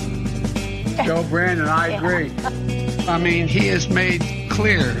 Joe Brandon, I agree. I mean, he has made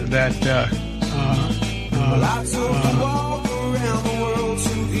clear that.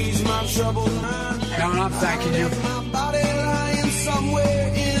 Now I'm thanking you.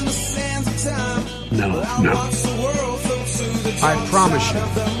 No. I promise you,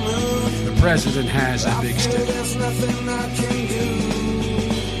 the president has a big stick.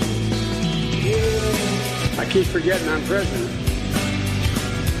 I keep forgetting I'm president.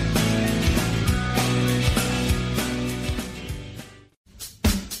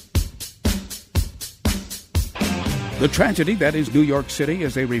 The tragedy that is New York City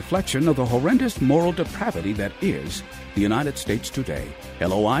is a reflection of the horrendous moral depravity that is the United States today.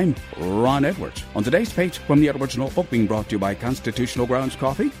 Hello, I'm Ron Edwards. On today's page from the Edwards Notebook, being brought to you by Constitutional Grounds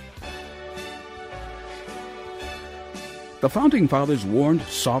Coffee. The Founding Fathers warned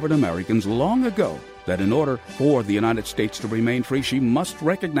sovereign Americans long ago that in order for the United States to remain free, she must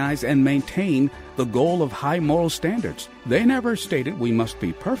recognize and maintain the goal of high moral standards. They never stated we must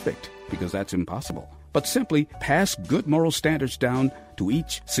be perfect, because that's impossible, but simply pass good moral standards down to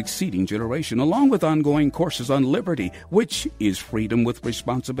each succeeding generation, along with ongoing courses on liberty, which is freedom with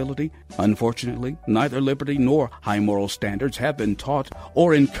responsibility. Unfortunately, neither liberty nor high moral standards have been taught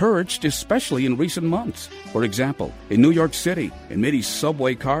or encouraged, especially in recent months. For example, in New York City, in many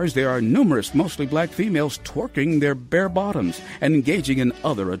subway cars, there are numerous mostly black females twerking their bare bottoms and engaging in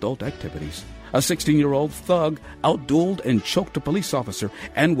other adult activities. A 16-year-old thug outdueled and choked a police officer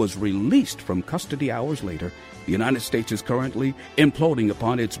and was released from custody hours later. The United States is currently imploding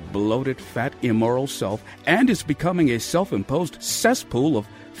upon its bloated, fat, immoral self and is becoming a self-imposed cesspool of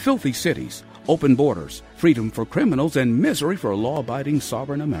filthy cities, open borders, freedom for criminals, and misery for law-abiding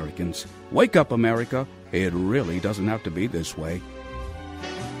sovereign Americans. Wake up, America. It really doesn't have to be this way.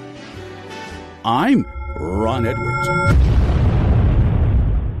 I'm Ron Edwards.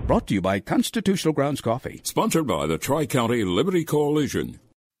 Brought to you by Constitutional Grounds Coffee. Sponsored by the Tri-County Liberty Coalition.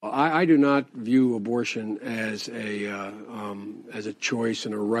 I do not view abortion as a choice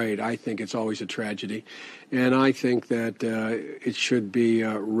and a right. I think it's always a tragedy, and I think that it should be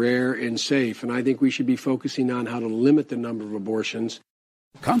rare and safe. And I think we should be focusing on how to limit the number of abortions.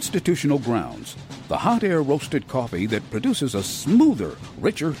 Constitutional Grounds, the hot air roasted coffee that produces a smoother,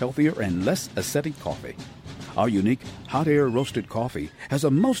 richer, healthier, and less acidic coffee. Our unique hot air roasted coffee has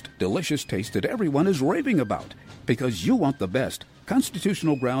a most delicious taste that everyone is raving about. Because you want the best,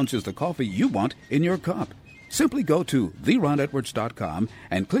 Constitutional Grounds is the coffee you want in your cup. Simply go to theronedwards.com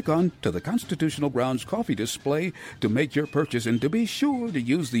and click on to the Constitutional Grounds coffee display to make your purchase, and to be sure to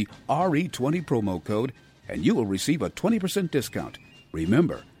use the RE20 promo code, and you will receive a 20% discount.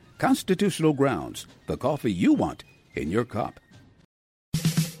 Remember, Constitutional Grounds, the coffee you want in your cup.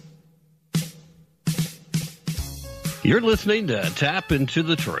 You're listening to Tap Into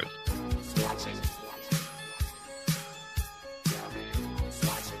the Truth.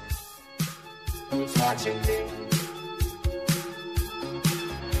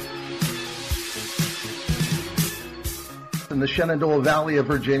 In the Shenandoah Valley of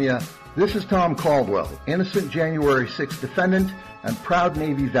Virginia, this is Tom Caldwell, innocent January 6th defendant and proud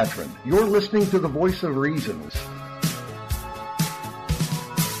Navy veteran. You're listening to the voice of reason.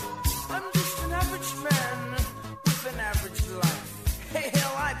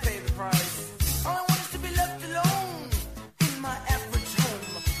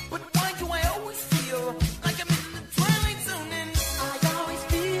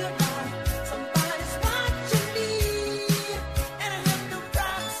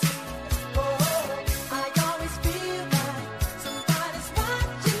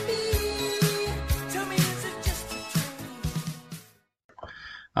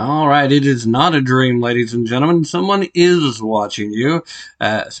 All right, it is not a dream, ladies and gentlemen. Someone is watching you,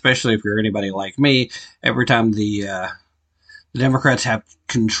 especially if you're anybody like me. Every time the Democrats have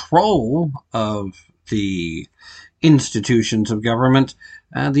control of the institutions of government,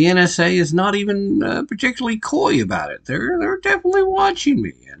 the NSA is not even particularly coy about it. They're definitely watching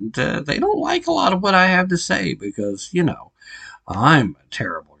me, and they don't like a lot of what I have to say because, you know, I'm a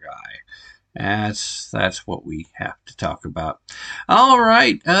terrible guy. That's what we have to talk about. All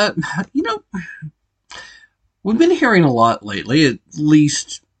right. We've been hearing a lot lately, at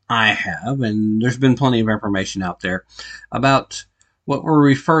least I have, and there's been plenty of information out there about what we're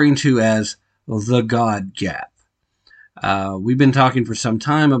referring to as the God gap. We've been talking for some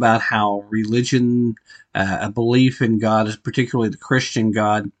time about how religion, a belief in God, particularly the Christian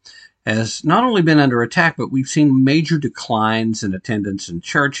God, has not only been under attack, but we've seen major declines in attendance in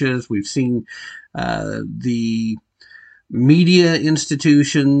churches. We've seen the media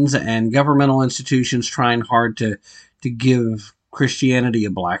institutions and governmental institutions trying hard to give Christianity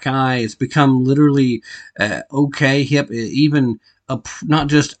a black eye. It's become literally okay, hip, even not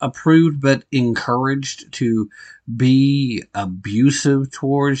just approved, but encouraged to be abusive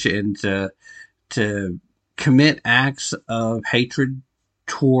towards and to commit acts of hatred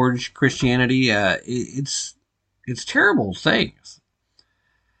towards Christianity. It's terrible things.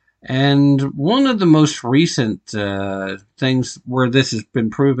 And one of the most recent things where this has been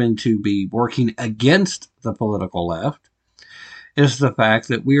proven to be working against the political left is the fact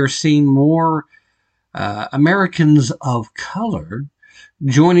that we are seeing more Americans of color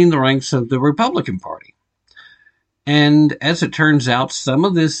joining the ranks of the Republican Party. And as it turns out, some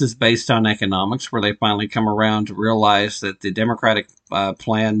of this is based on economics, where they finally come around to realize that the Democratic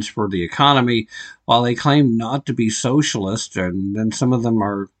plans for the economy, while they claim not to be socialist, and then some of them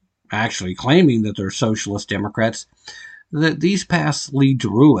are actually claiming that they're socialist Democrats, that these paths lead to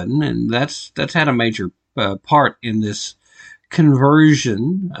ruin, and that's had a major part in this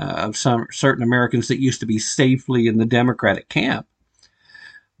conversion of some certain Americans that used to be safely in the Democratic camp.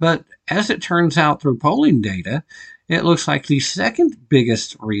 But as it turns out through polling data, it looks like the second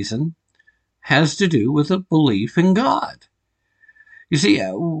biggest reason has to do with a belief in God. You see,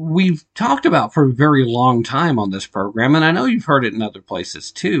 we've talked about for a very long time on this program, and I know you've heard it in other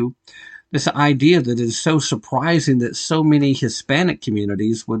places too, this idea that it is so surprising that so many Hispanic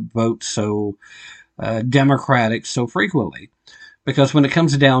communities would vote so Democratic so frequently. Because when it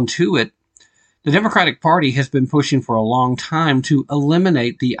comes down to it, the Democratic Party has been pushing for a long time to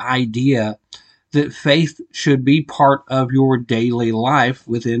eliminate the idea that faith should be part of your daily life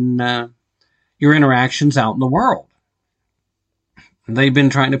within your interactions out in the world. They've been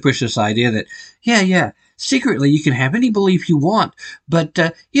trying to push this idea that, secretly you can have any belief you want, but,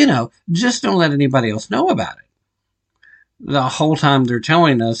 just don't let anybody else know about it. The whole time they're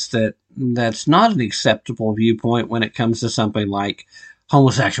telling us that that's not an acceptable viewpoint when it comes to something like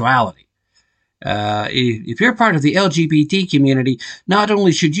homosexuality. If you're part of the LGBT community, not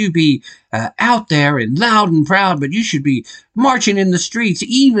only should you be out there and loud and proud, but you should be marching in the streets,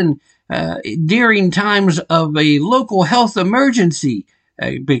 even during times of a local health emergency,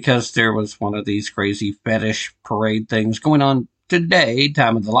 because there was one of these crazy fetish parade things going on today,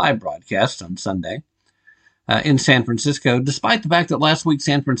 time of the live broadcast on Sunday, in San Francisco, despite the fact that last week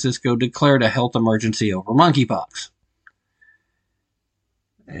San Francisco declared a health emergency over monkeypox.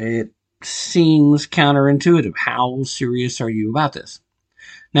 It seems counterintuitive. How serious are you about this?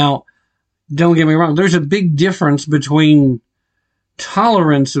 Now, don't get me wrong. There's a big difference between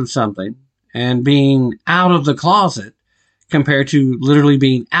tolerance of something and being out of the closet compared to literally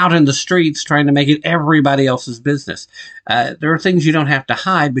being out in the streets trying to make it everybody else's business. There are things you don't have to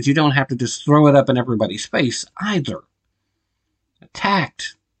hide, but you don't have to just throw it up in everybody's face either.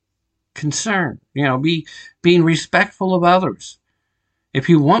 Tact, concern, being respectful of others. If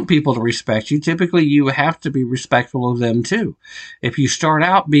you want people to respect you, typically you have to be respectful of them too. If you start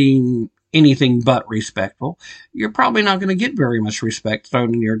out being anything but respectful, you're probably not going to get very much respect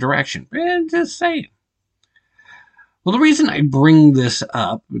thrown in your direction. Just saying. Well, the reason I bring this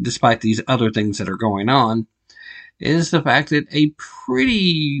up, despite these other things that are going on, is the fact that a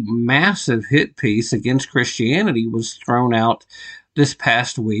pretty massive hit piece against Christianity was thrown out this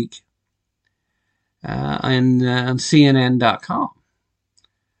past week on CNN.com.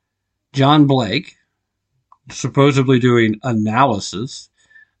 John Blake, supposedly doing analysis,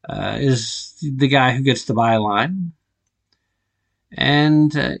 is the guy who gets the byline.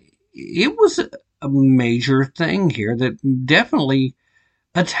 And it was a major thing here that definitely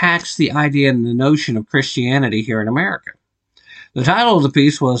attacks the idea and the notion of Christianity here in America. The title of the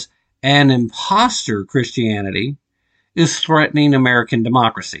piece was "An Imposter Christianity is Threatening American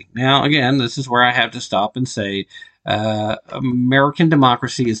Democracy." Now, again, this is where I have to stop and say, American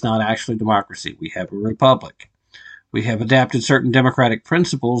democracy is not actually democracy. We have a republic. We have adapted certain democratic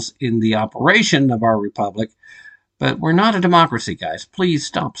principles in the operation of our republic, but we're not a democracy, guys. Please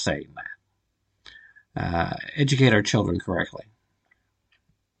stop saying that. Educate our children correctly.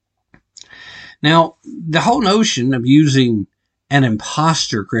 Now, the whole notion of using an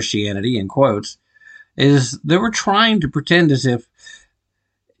imposter Christianity, in quotes, is they were trying to pretend as if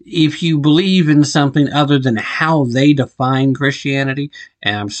you believe in something other than how they define Christianity,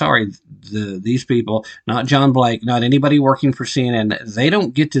 and I'm sorry, these people, not John Blake, not anybody working for CNN, they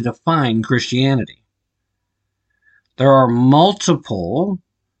don't get to define Christianity. There are multiple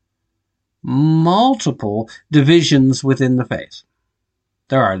divisions within the faith.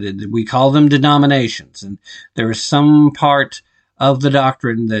 There are, we call them denominations, and there is some part of the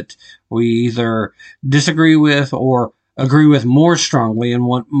doctrine that we either disagree with or agree with more strongly and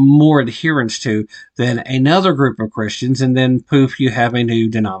want more adherence to than another group of Christians, and then poof, you have a new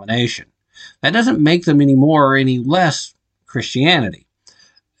denomination. That doesn't make them any more or any less Christianity.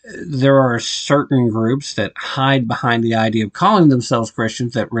 There are certain groups that hide behind the idea of calling themselves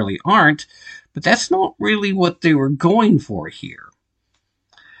Christians that really aren't, but that's not really what they were going for here.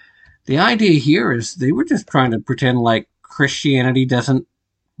 The idea here is they were just trying to pretend like Christianity doesn't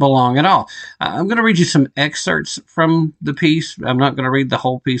belong at all. I'm going to read you some excerpts from the piece. I'm not going to read the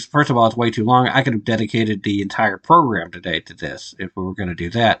whole piece. First of all, it's way too long. I could have dedicated the entire program today to this if we were going to do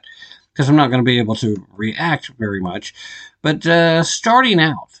that, because I'm not going to be able to react very much. But starting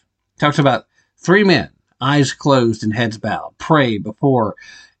out, talks about 3 men, eyes closed and heads bowed, pray before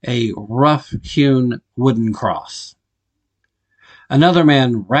a rough-hewn wooden cross. Another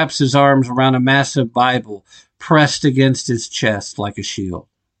man wraps his arms around a massive Bible pressed against his chest like a shield.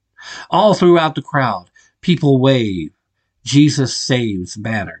 All throughout the crowd, people wave "Jesus saves"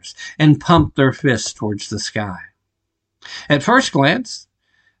 banners and pump their fists towards the sky. At first glance,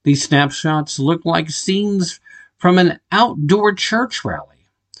 these snapshots look like scenes from an outdoor church rally.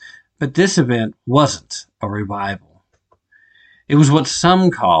 But this event wasn't a revival. It was what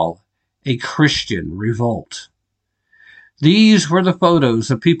some call a Christian revolt. These were the photos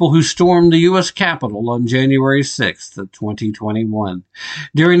of people who stormed the U.S. Capitol on January 6th of 2021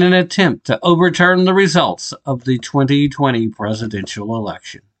 during an attempt to overturn the results of the 2020 presidential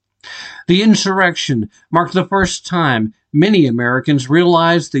election. The insurrection marked the first time many Americans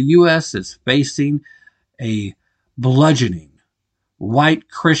realized the U.S. is facing a bludgeoning white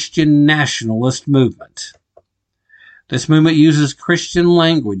Christian nationalist movement. This movement uses Christian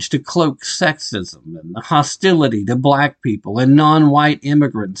language to cloak sexism and hostility to black people and non-white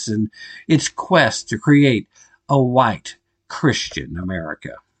immigrants in its quest to create a white Christian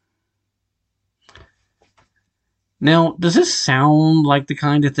America. Now, does this sound like the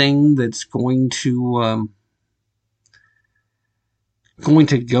kind of thing that's going to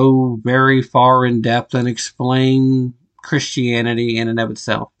go very far in depth and explain Christianity in and of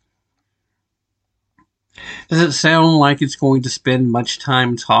itself? Does it sound like it's going to spend much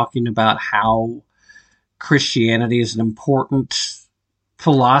time talking about how Christianity is an important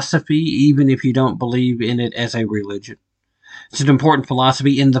philosophy, even if you don't believe in it as a religion? It's an important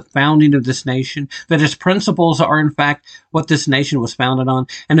philosophy in the founding of this nation, that its principles are in fact what this nation was founded on,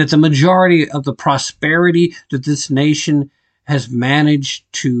 and that the majority of the prosperity that this nation has managed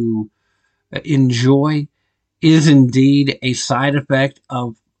to enjoy is indeed a side effect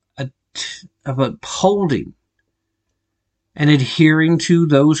of upholding and adhering to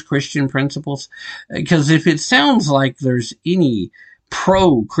those Christian principles. Because if it sounds like there's any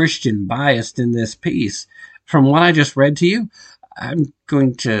pro-Christian bias in this piece, from what I just read to you, I'm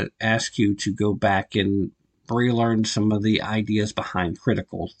going to ask you to go back and relearn some of the ideas behind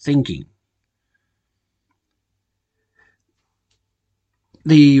critical thinking.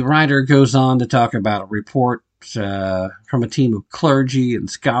 The writer goes on to talk about a report from a team of clergy and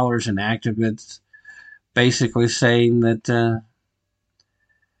scholars and activists, basically saying that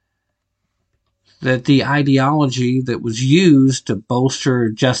the ideology that was used to bolster,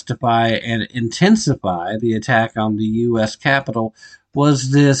 justify, and intensify the attack on the U.S. Capitol was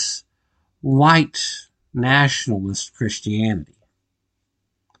this white nationalist Christianity.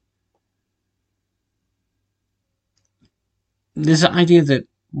 This idea that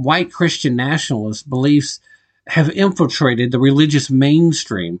white Christian nationalist beliefs have infiltrated the religious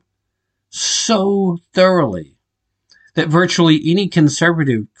mainstream so thoroughly that virtually any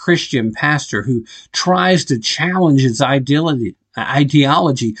conservative Christian pastor who tries to challenge its ideology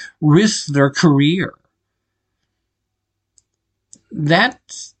risks their career. That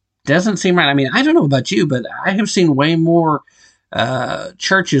doesn't seem right. I mean, I don't know about you, but I have seen way more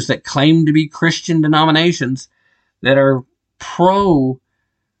churches that claim to be Christian denominations that are pro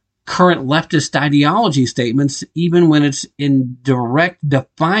current leftist ideology statements, even when it's in direct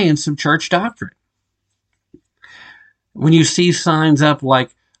defiance of church doctrine. When you see signs up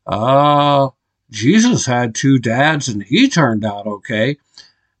like, Jesus had 2 dads and he turned out okay,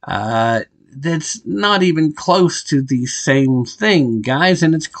 that's not even close to the same thing, guys,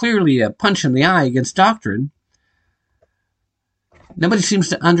 and it's clearly a punch in the eye against doctrine. Nobody seems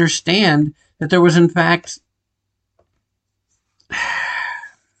to understand that there was, in fact,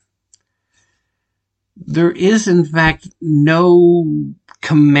 there is, in fact, no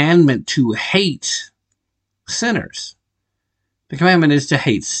commandment to hate sinners. The commandment is to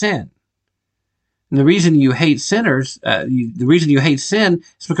hate sin. And the reason you hate sinners, the reason you hate sin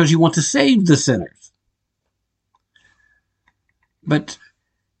is because you want to save the sinners. But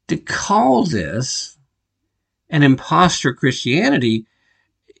to call this an imposter Christianity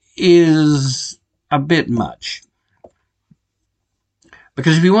is a bit much.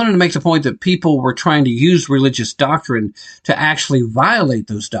 Because if you wanted to make the point that people were trying to use religious doctrine to actually violate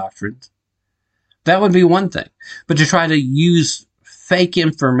those doctrines, that would be one thing. But to try to use fake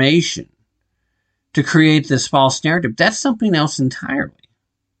information to create this false narrative, that's something else entirely.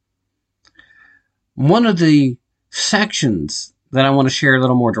 One of the sections that I want to share a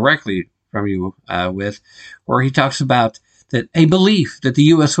little more directly from you with, where he talks about that a belief that the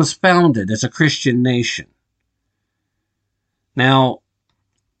U.S. was founded as a Christian nation. Now,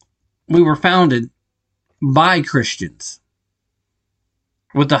 we were founded by Christians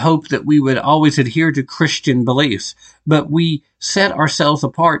with the hope that we would always adhere to Christian beliefs, but we set ourselves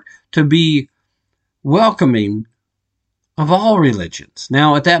apart to be welcoming of all religions.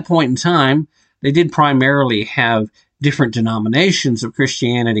 Now, at that point in time, they did primarily have different denominations of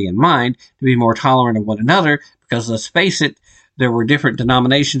Christianity in mind to be more tolerant of one another, because let's face it, there were different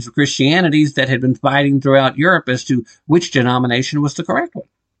denominations of Christianities that had been fighting throughout Europe as to which denomination was the correct one.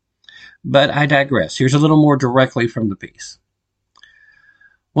 But I digress. Here's a little more directly from the piece.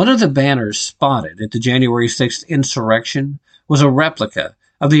 One of the banners spotted at the January 6th insurrection was a replica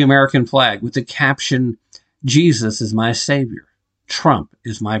of the American flag with the caption, "Jesus is my Savior. Trump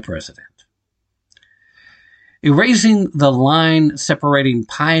is my President." Erasing the line separating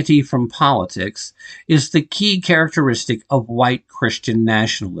piety from politics is the key characteristic of white Christian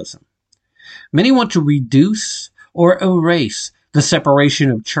nationalism. Many want to reduce or erase the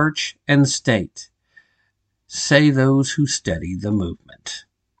separation of church and state, say those who study the movement.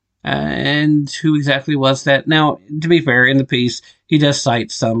 And who exactly was that? Now, to be fair, in the piece, he does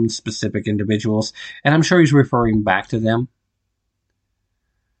cite some specific individuals, and I'm sure he's referring back to them.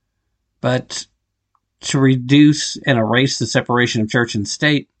 But to reduce and erase the separation of church and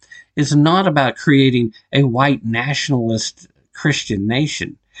state is not about creating a white nationalist Christian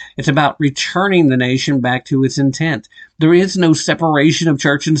nation. It's about returning the nation back to its intent. There is no separation of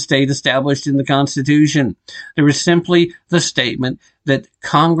church and state established in the Constitution. There is simply the statement that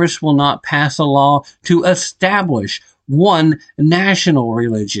Congress will not pass a law to establish one national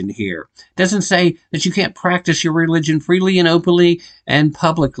religion here. It doesn't say that you can't practice your religion freely and openly and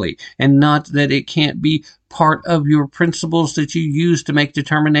publicly, and not that it can't be part of your principles that you use to make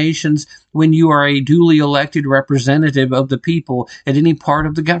determinations when you are a duly elected representative of the people at any part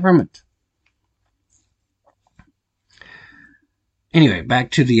of the government. Anyway,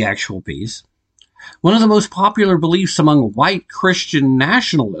 back to the actual piece. One of the most popular beliefs among white Christian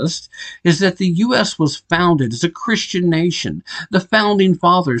nationalists is that the U.S. was founded as a Christian nation. The founding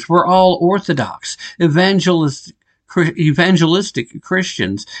fathers were all Orthodox, evangelistic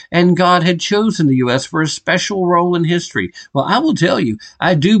Christians, and God had chosen the U.S. for a special role in history. Well, I will tell you,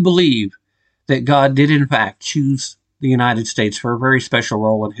 I do believe that God did in fact choose the United States for a very special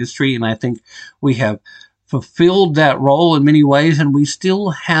role in history, and I think we have fulfilled that role in many ways, and we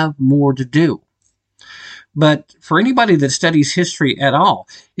still have more to do. But for anybody that studies history at all,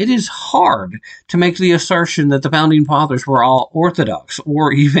 it is hard to make the assertion that the founding fathers were all Orthodox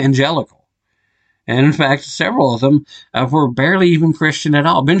or evangelical. And in fact, several of them were barely even Christian at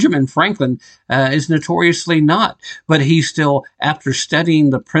all. Benjamin Franklin is notoriously not, but he still, after studying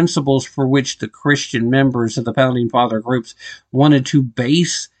the principles for which the Christian members of the founding father groups wanted to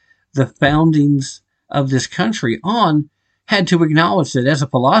base the foundings of this country on, had to acknowledge that as a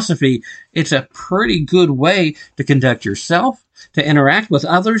philosophy, it's a pretty good way to conduct yourself, to interact with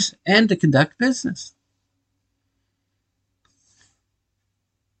others, and to conduct business.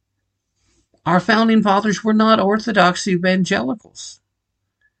 Our founding fathers were not Orthodox evangelicals.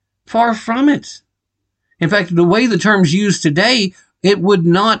 Far from it. In fact, the way the term's used today, it would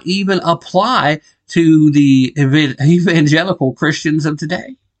not even apply to the evangelical Christians of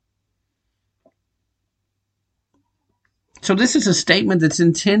today. So this is a statement that's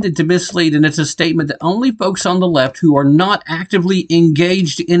intended to mislead, and it's a statement that only folks on the left who are not actively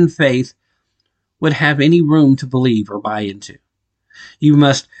engaged in faith would have any room to believe or buy into. You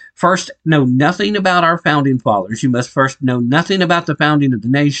must first know nothing about our founding fathers. You must first know nothing about the founding of the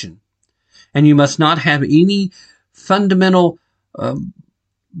nation. And you must not have any fundamental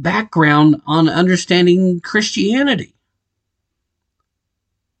background on understanding Christianity.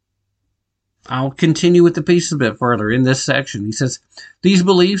 I'll continue with the piece a bit further in this section. He says, these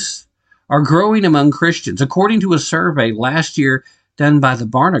beliefs are growing among Christians. According to a survey last year done by the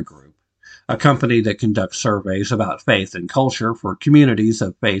Barna Group, a company that conducts surveys about faith and culture for communities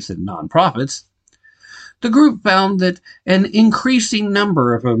of faith and nonprofits, the group found that an increasing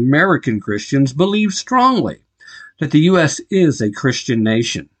number of American Christians believe strongly that the U.S. is a Christian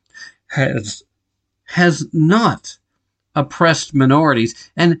nation, has not oppressed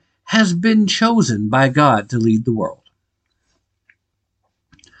minorities, and has been chosen by God to lead the world.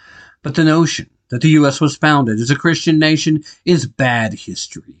 But the notion that the U.S. was founded as a Christian nation is bad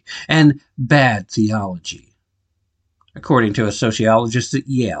history and bad theology. According to a sociologist at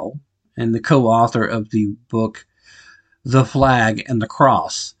Yale and the co-author of the book The Flag and the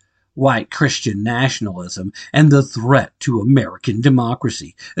Cross, white Christian nationalism and the threat to American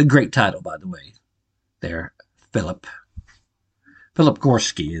democracy. A great title, by the way, there, Philip. Philip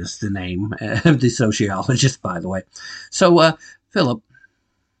Gorski is the name of the sociologist, by the way. So, Philip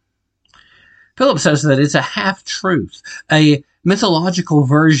says that it's a half-truth, a mythological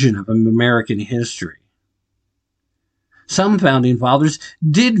version of American history. Some founding fathers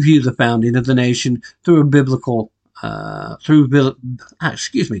did view the founding of the nation through a biblical, did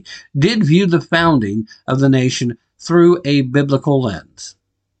view the founding of the nation through a biblical lens.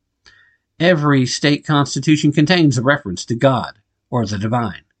 Every state constitution contains a reference to God or the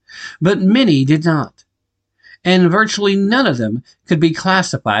divine, but many did not. And virtually none of them could be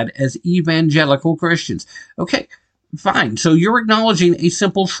classified as evangelical Christians. Okay, fine. So you're acknowledging a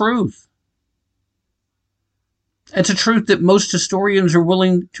simple truth. It's a truth that most historians are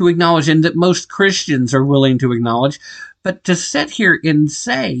willing to acknowledge and that most Christians are willing to acknowledge. But to sit here and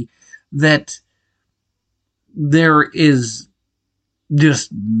say that there is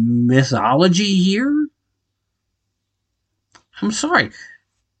just mythology here, I'm sorry.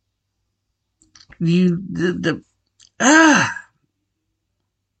 The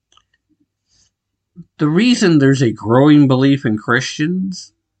reason there's a growing belief in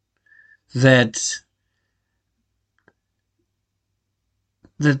Christians that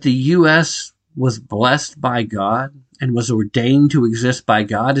the U.S. was blessed by God and was ordained to exist by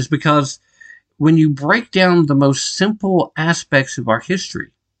God is because when you break down the most simple aspects of our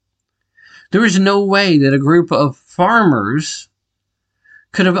history, there is no way that a group of farmers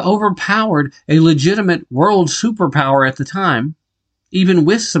could have overpowered a legitimate world superpower at the time, even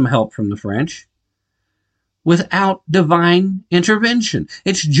with some help from the French, without divine intervention.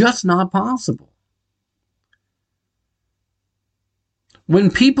 It's just not possible.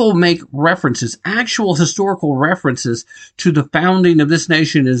 When people make references, actual historical references to the founding of this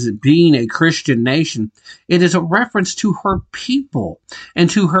nation as being a Christian nation, it is a reference to her people and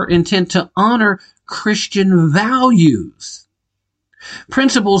to her intent to honor Christian values.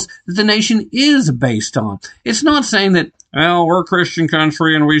 Principles that the nation is based on. It's not saying that, well, we're a Christian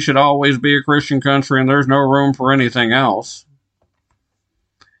country and we should always be a Christian country and there's no room for anything else.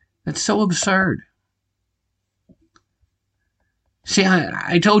 That's so absurd. See,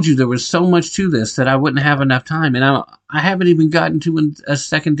 I told you there was so much to this that I wouldn't have enough time, and I haven't even gotten to a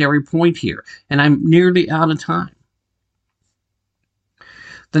secondary point here, and I'm nearly out of time.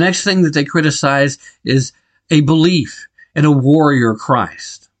 The next thing that they criticize is a belief in a warrior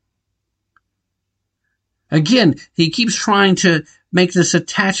Christ. Again, he keeps trying to make this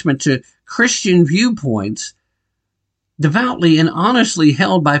attachment to Christian viewpoints devoutly and honestly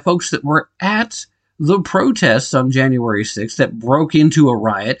held by folks that were at the protests on January 6th that broke into a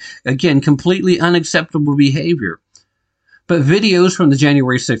riot. Again, completely unacceptable behavior. But videos from the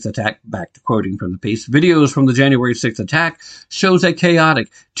January 6th attack, back to quoting from the piece, videos from the January 6th attack shows a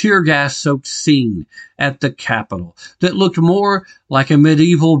chaotic, tear gas-soaked scene at the Capitol that looked more like a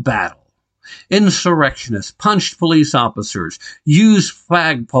medieval battle. Insurrectionists punched police officers, used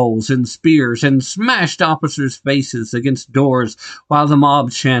flagpoles and spears, and smashed officers' faces against doors while the mob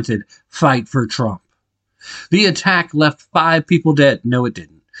chanted, "Fight for Trump." The attack left 5 people dead. No, it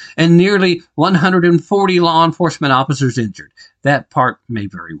didn't. And nearly 140 law enforcement officers injured. That part may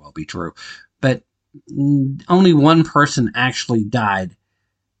very well be true. But only one person actually died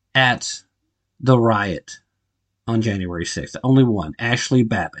at the riot on January 6th. Only one. Ashley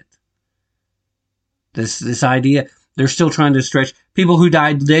Babbitt. This idea, they're still trying to stretch people who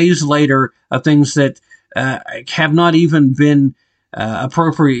died days later of things that have not even been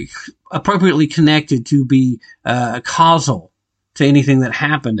appropriately connected to be causal to anything that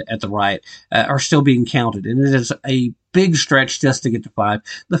happened at the riot are still being counted. And it is a big stretch just to get to 5.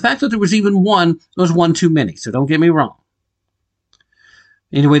 The fact that there was even one was one too many, so don't get me wrong.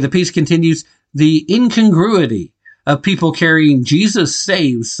 Anyway, the piece continues, the incongruity of people carrying Jesus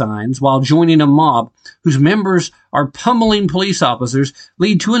Saves signs while joining a mob whose members are pummeling police officers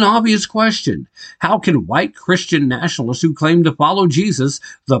lead to an obvious question. How can white Christian nationalists who claim to follow Jesus,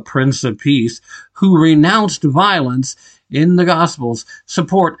 the Prince of Peace, who renounced violence in the Gospels,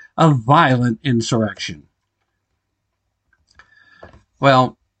 support a violent insurrection?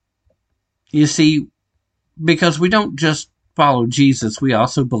 Well, you see, because we don't just follow Jesus, we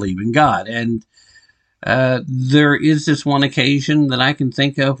also believe in God. And there is this one occasion that I can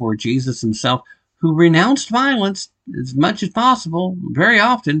think of where Jesus himself, who renounced violence as much as possible, very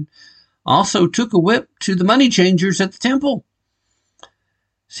often, also took a whip to the money changers at the temple.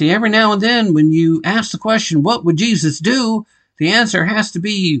 See, every now and then when you ask the question, what would Jesus do? The answer has to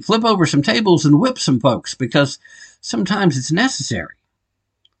be flip over some tables and whip some folks, because sometimes it's necessary.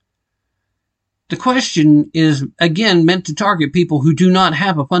 The question is, again, meant to target people who do not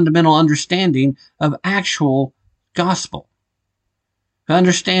have a fundamental understanding of actual gospel, to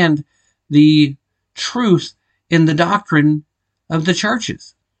understand the truth in the doctrine of the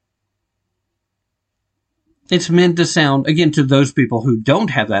churches. It's meant to sound, again, to those people who don't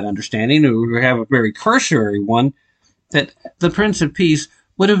have that understanding, who have a very cursory one, that the Prince of Peace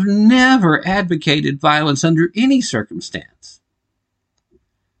would have never advocated violence under any circumstance.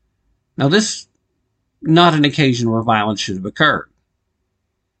 Now, this is not an occasion where violence should have occurred.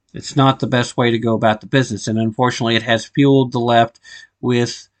 It's not the best way to go about the business, and unfortunately it has fueled the left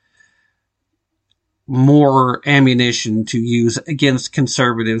with more ammunition to use against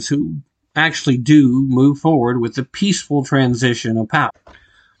conservatives who actually do move forward with the peaceful transition of power.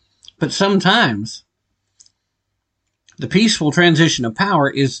 But sometimes the peaceful transition of power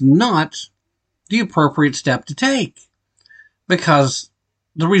is not the appropriate step to take because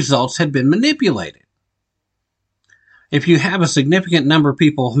the results had been manipulated. If you have a significant number of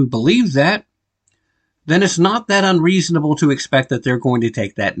people who believe that, then it's not that unreasonable to expect that they're going to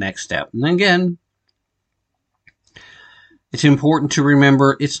take that next step. And again, it's important to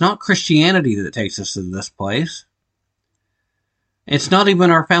remember it's not Christianity that takes us to this place. It's not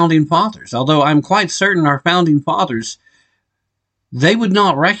even our founding fathers, although I'm quite certain our founding fathers, they would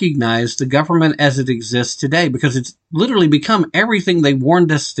not recognize the government as it exists today because it's literally become everything they warned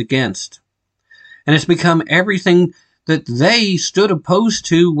us against. And it's become everything that they stood opposed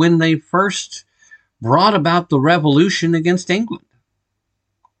to when they first brought about the revolution against England.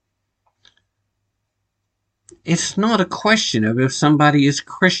 It's not a question of if somebody is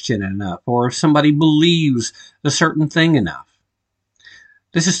Christian enough or if somebody believes a certain thing enough.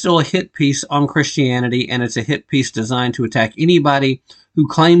 This is still a hit piece on Christianity, and it's a hit piece designed to attack anybody who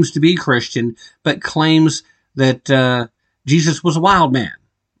claims to be Christian but claims that Jesus was a wild man.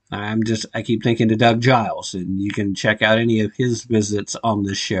 I keep thinking to Doug Giles, and you can check out any of his visits on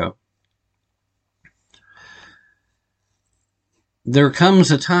this show. There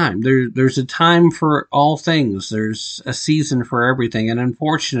comes a time. There's a time for all things. There's a season for everything. And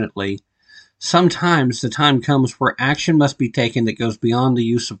unfortunately, sometimes the time comes where action must be taken that goes beyond the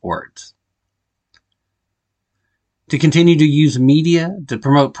use of words. To continue to use media, to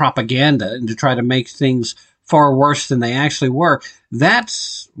promote propaganda, and to try to make things far worse than they actually were,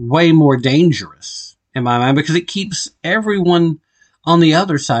 that's way more dangerous in my mind because it keeps everyone on the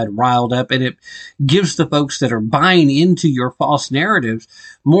other side riled up, and it gives the folks that are buying into your false narratives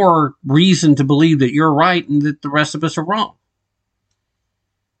more reason to believe that you're right and that the rest of us are wrong.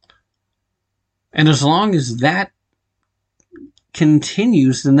 And as long as that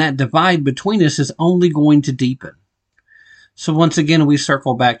continues, then that divide between us is only going to deepen. So once again, we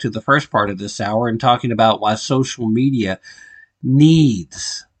circle back to the first part of this hour and talking about why social media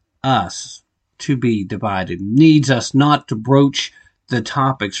needs us to be divided, needs us not to broach the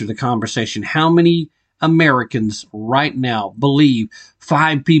topics or the conversation. How many Americans right now believe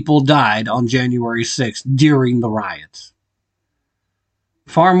 5 people died on January 6th during the riots?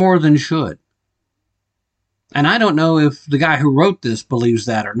 Far more than should. And I don't know if the guy who wrote this believes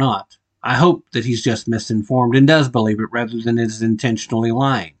that or not. I hope that he's just misinformed and does believe it rather than is intentionally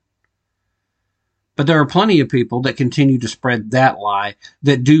lying. But there are plenty of people that continue to spread that lie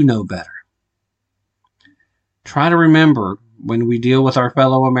that do know better. Try to remember when we deal with our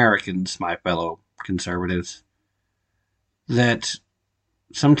fellow Americans, my fellow conservatives, that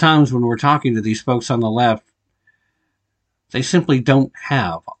sometimes when we're talking to these folks on the left, they simply don't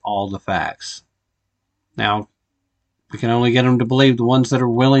have all the facts. Now, we can only get them to believe the ones that are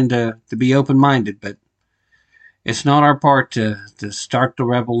willing to be open-minded, but it's not our part to start the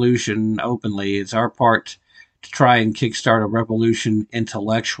revolution openly. It's our part to try and kickstart a revolution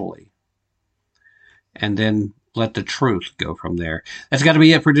intellectually. And then let the truth go from there. That's got to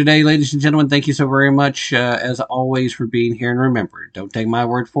be it for today, ladies and gentlemen. Thank you so very much, as always, for being here. And remember, don't take my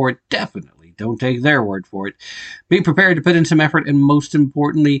word for it. Definitely don't take their word for it. Be prepared to put in some effort, and most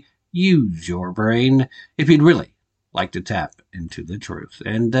importantly, use your brain if you'd really like to tap into the truth.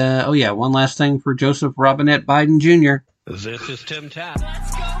 And, one last thing for Joseph Robinette Biden Jr. This is Tim Tapp.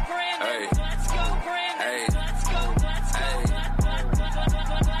 Hey. Hey.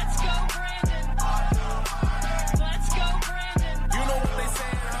 You know what they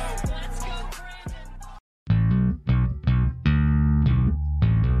say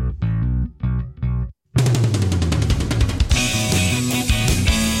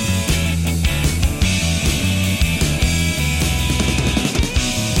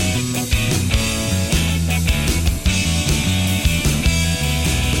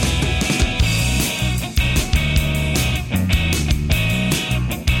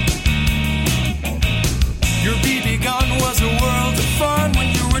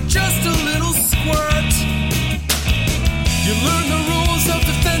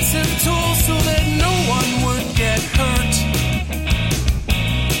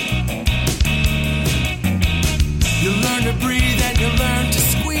to breathe and you learn to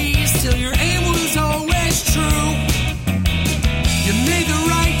squeeze till your aim was always true. You made the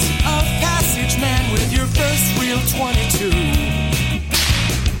rite of passage, man, with your first real 22.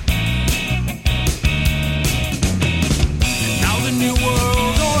 Now the New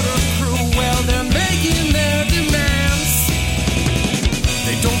World Order crew, well, they're making their demands.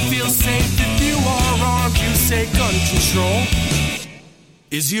 They don't feel safe if you are armed. You say gun control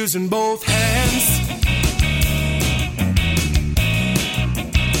is using both hands.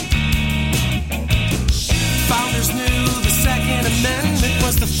 Founders knew the Second Amendment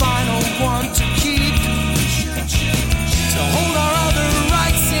was the final one to keep, to hold our other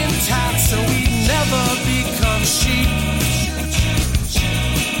rights intact so we never become sheep.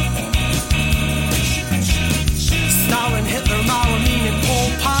 Stalin, Hitler, Mao, and Pol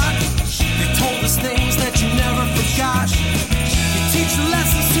Pot, they told us things that you never forgot. You teach the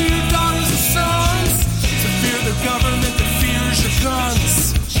lessons to your daughters and sons, to fear the government that fears your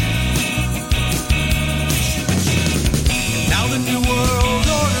guns. Now the New World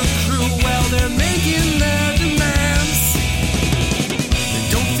Order crew, well, they're making their demands. They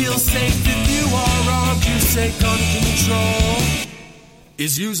don't feel safe if you are armed. You say gun control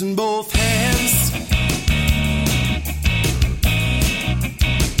is using both hands.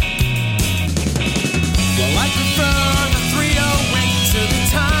 Well, I prefer the 308 to the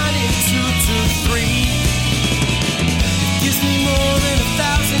tiny 223. It gives me more than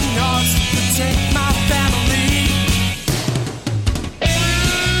 1,000 yards to protect my family.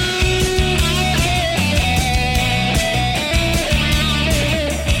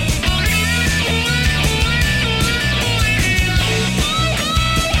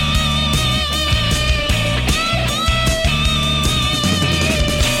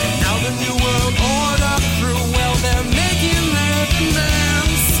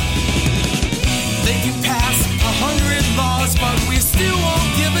 But we still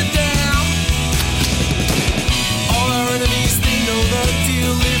won't give a damn. All our enemies, they know the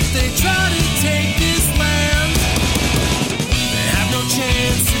deal. If they try to take this land, they have no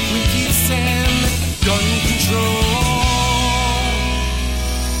chance if we keep saying gun control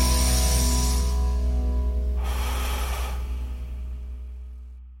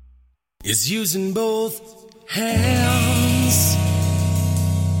is using both hands.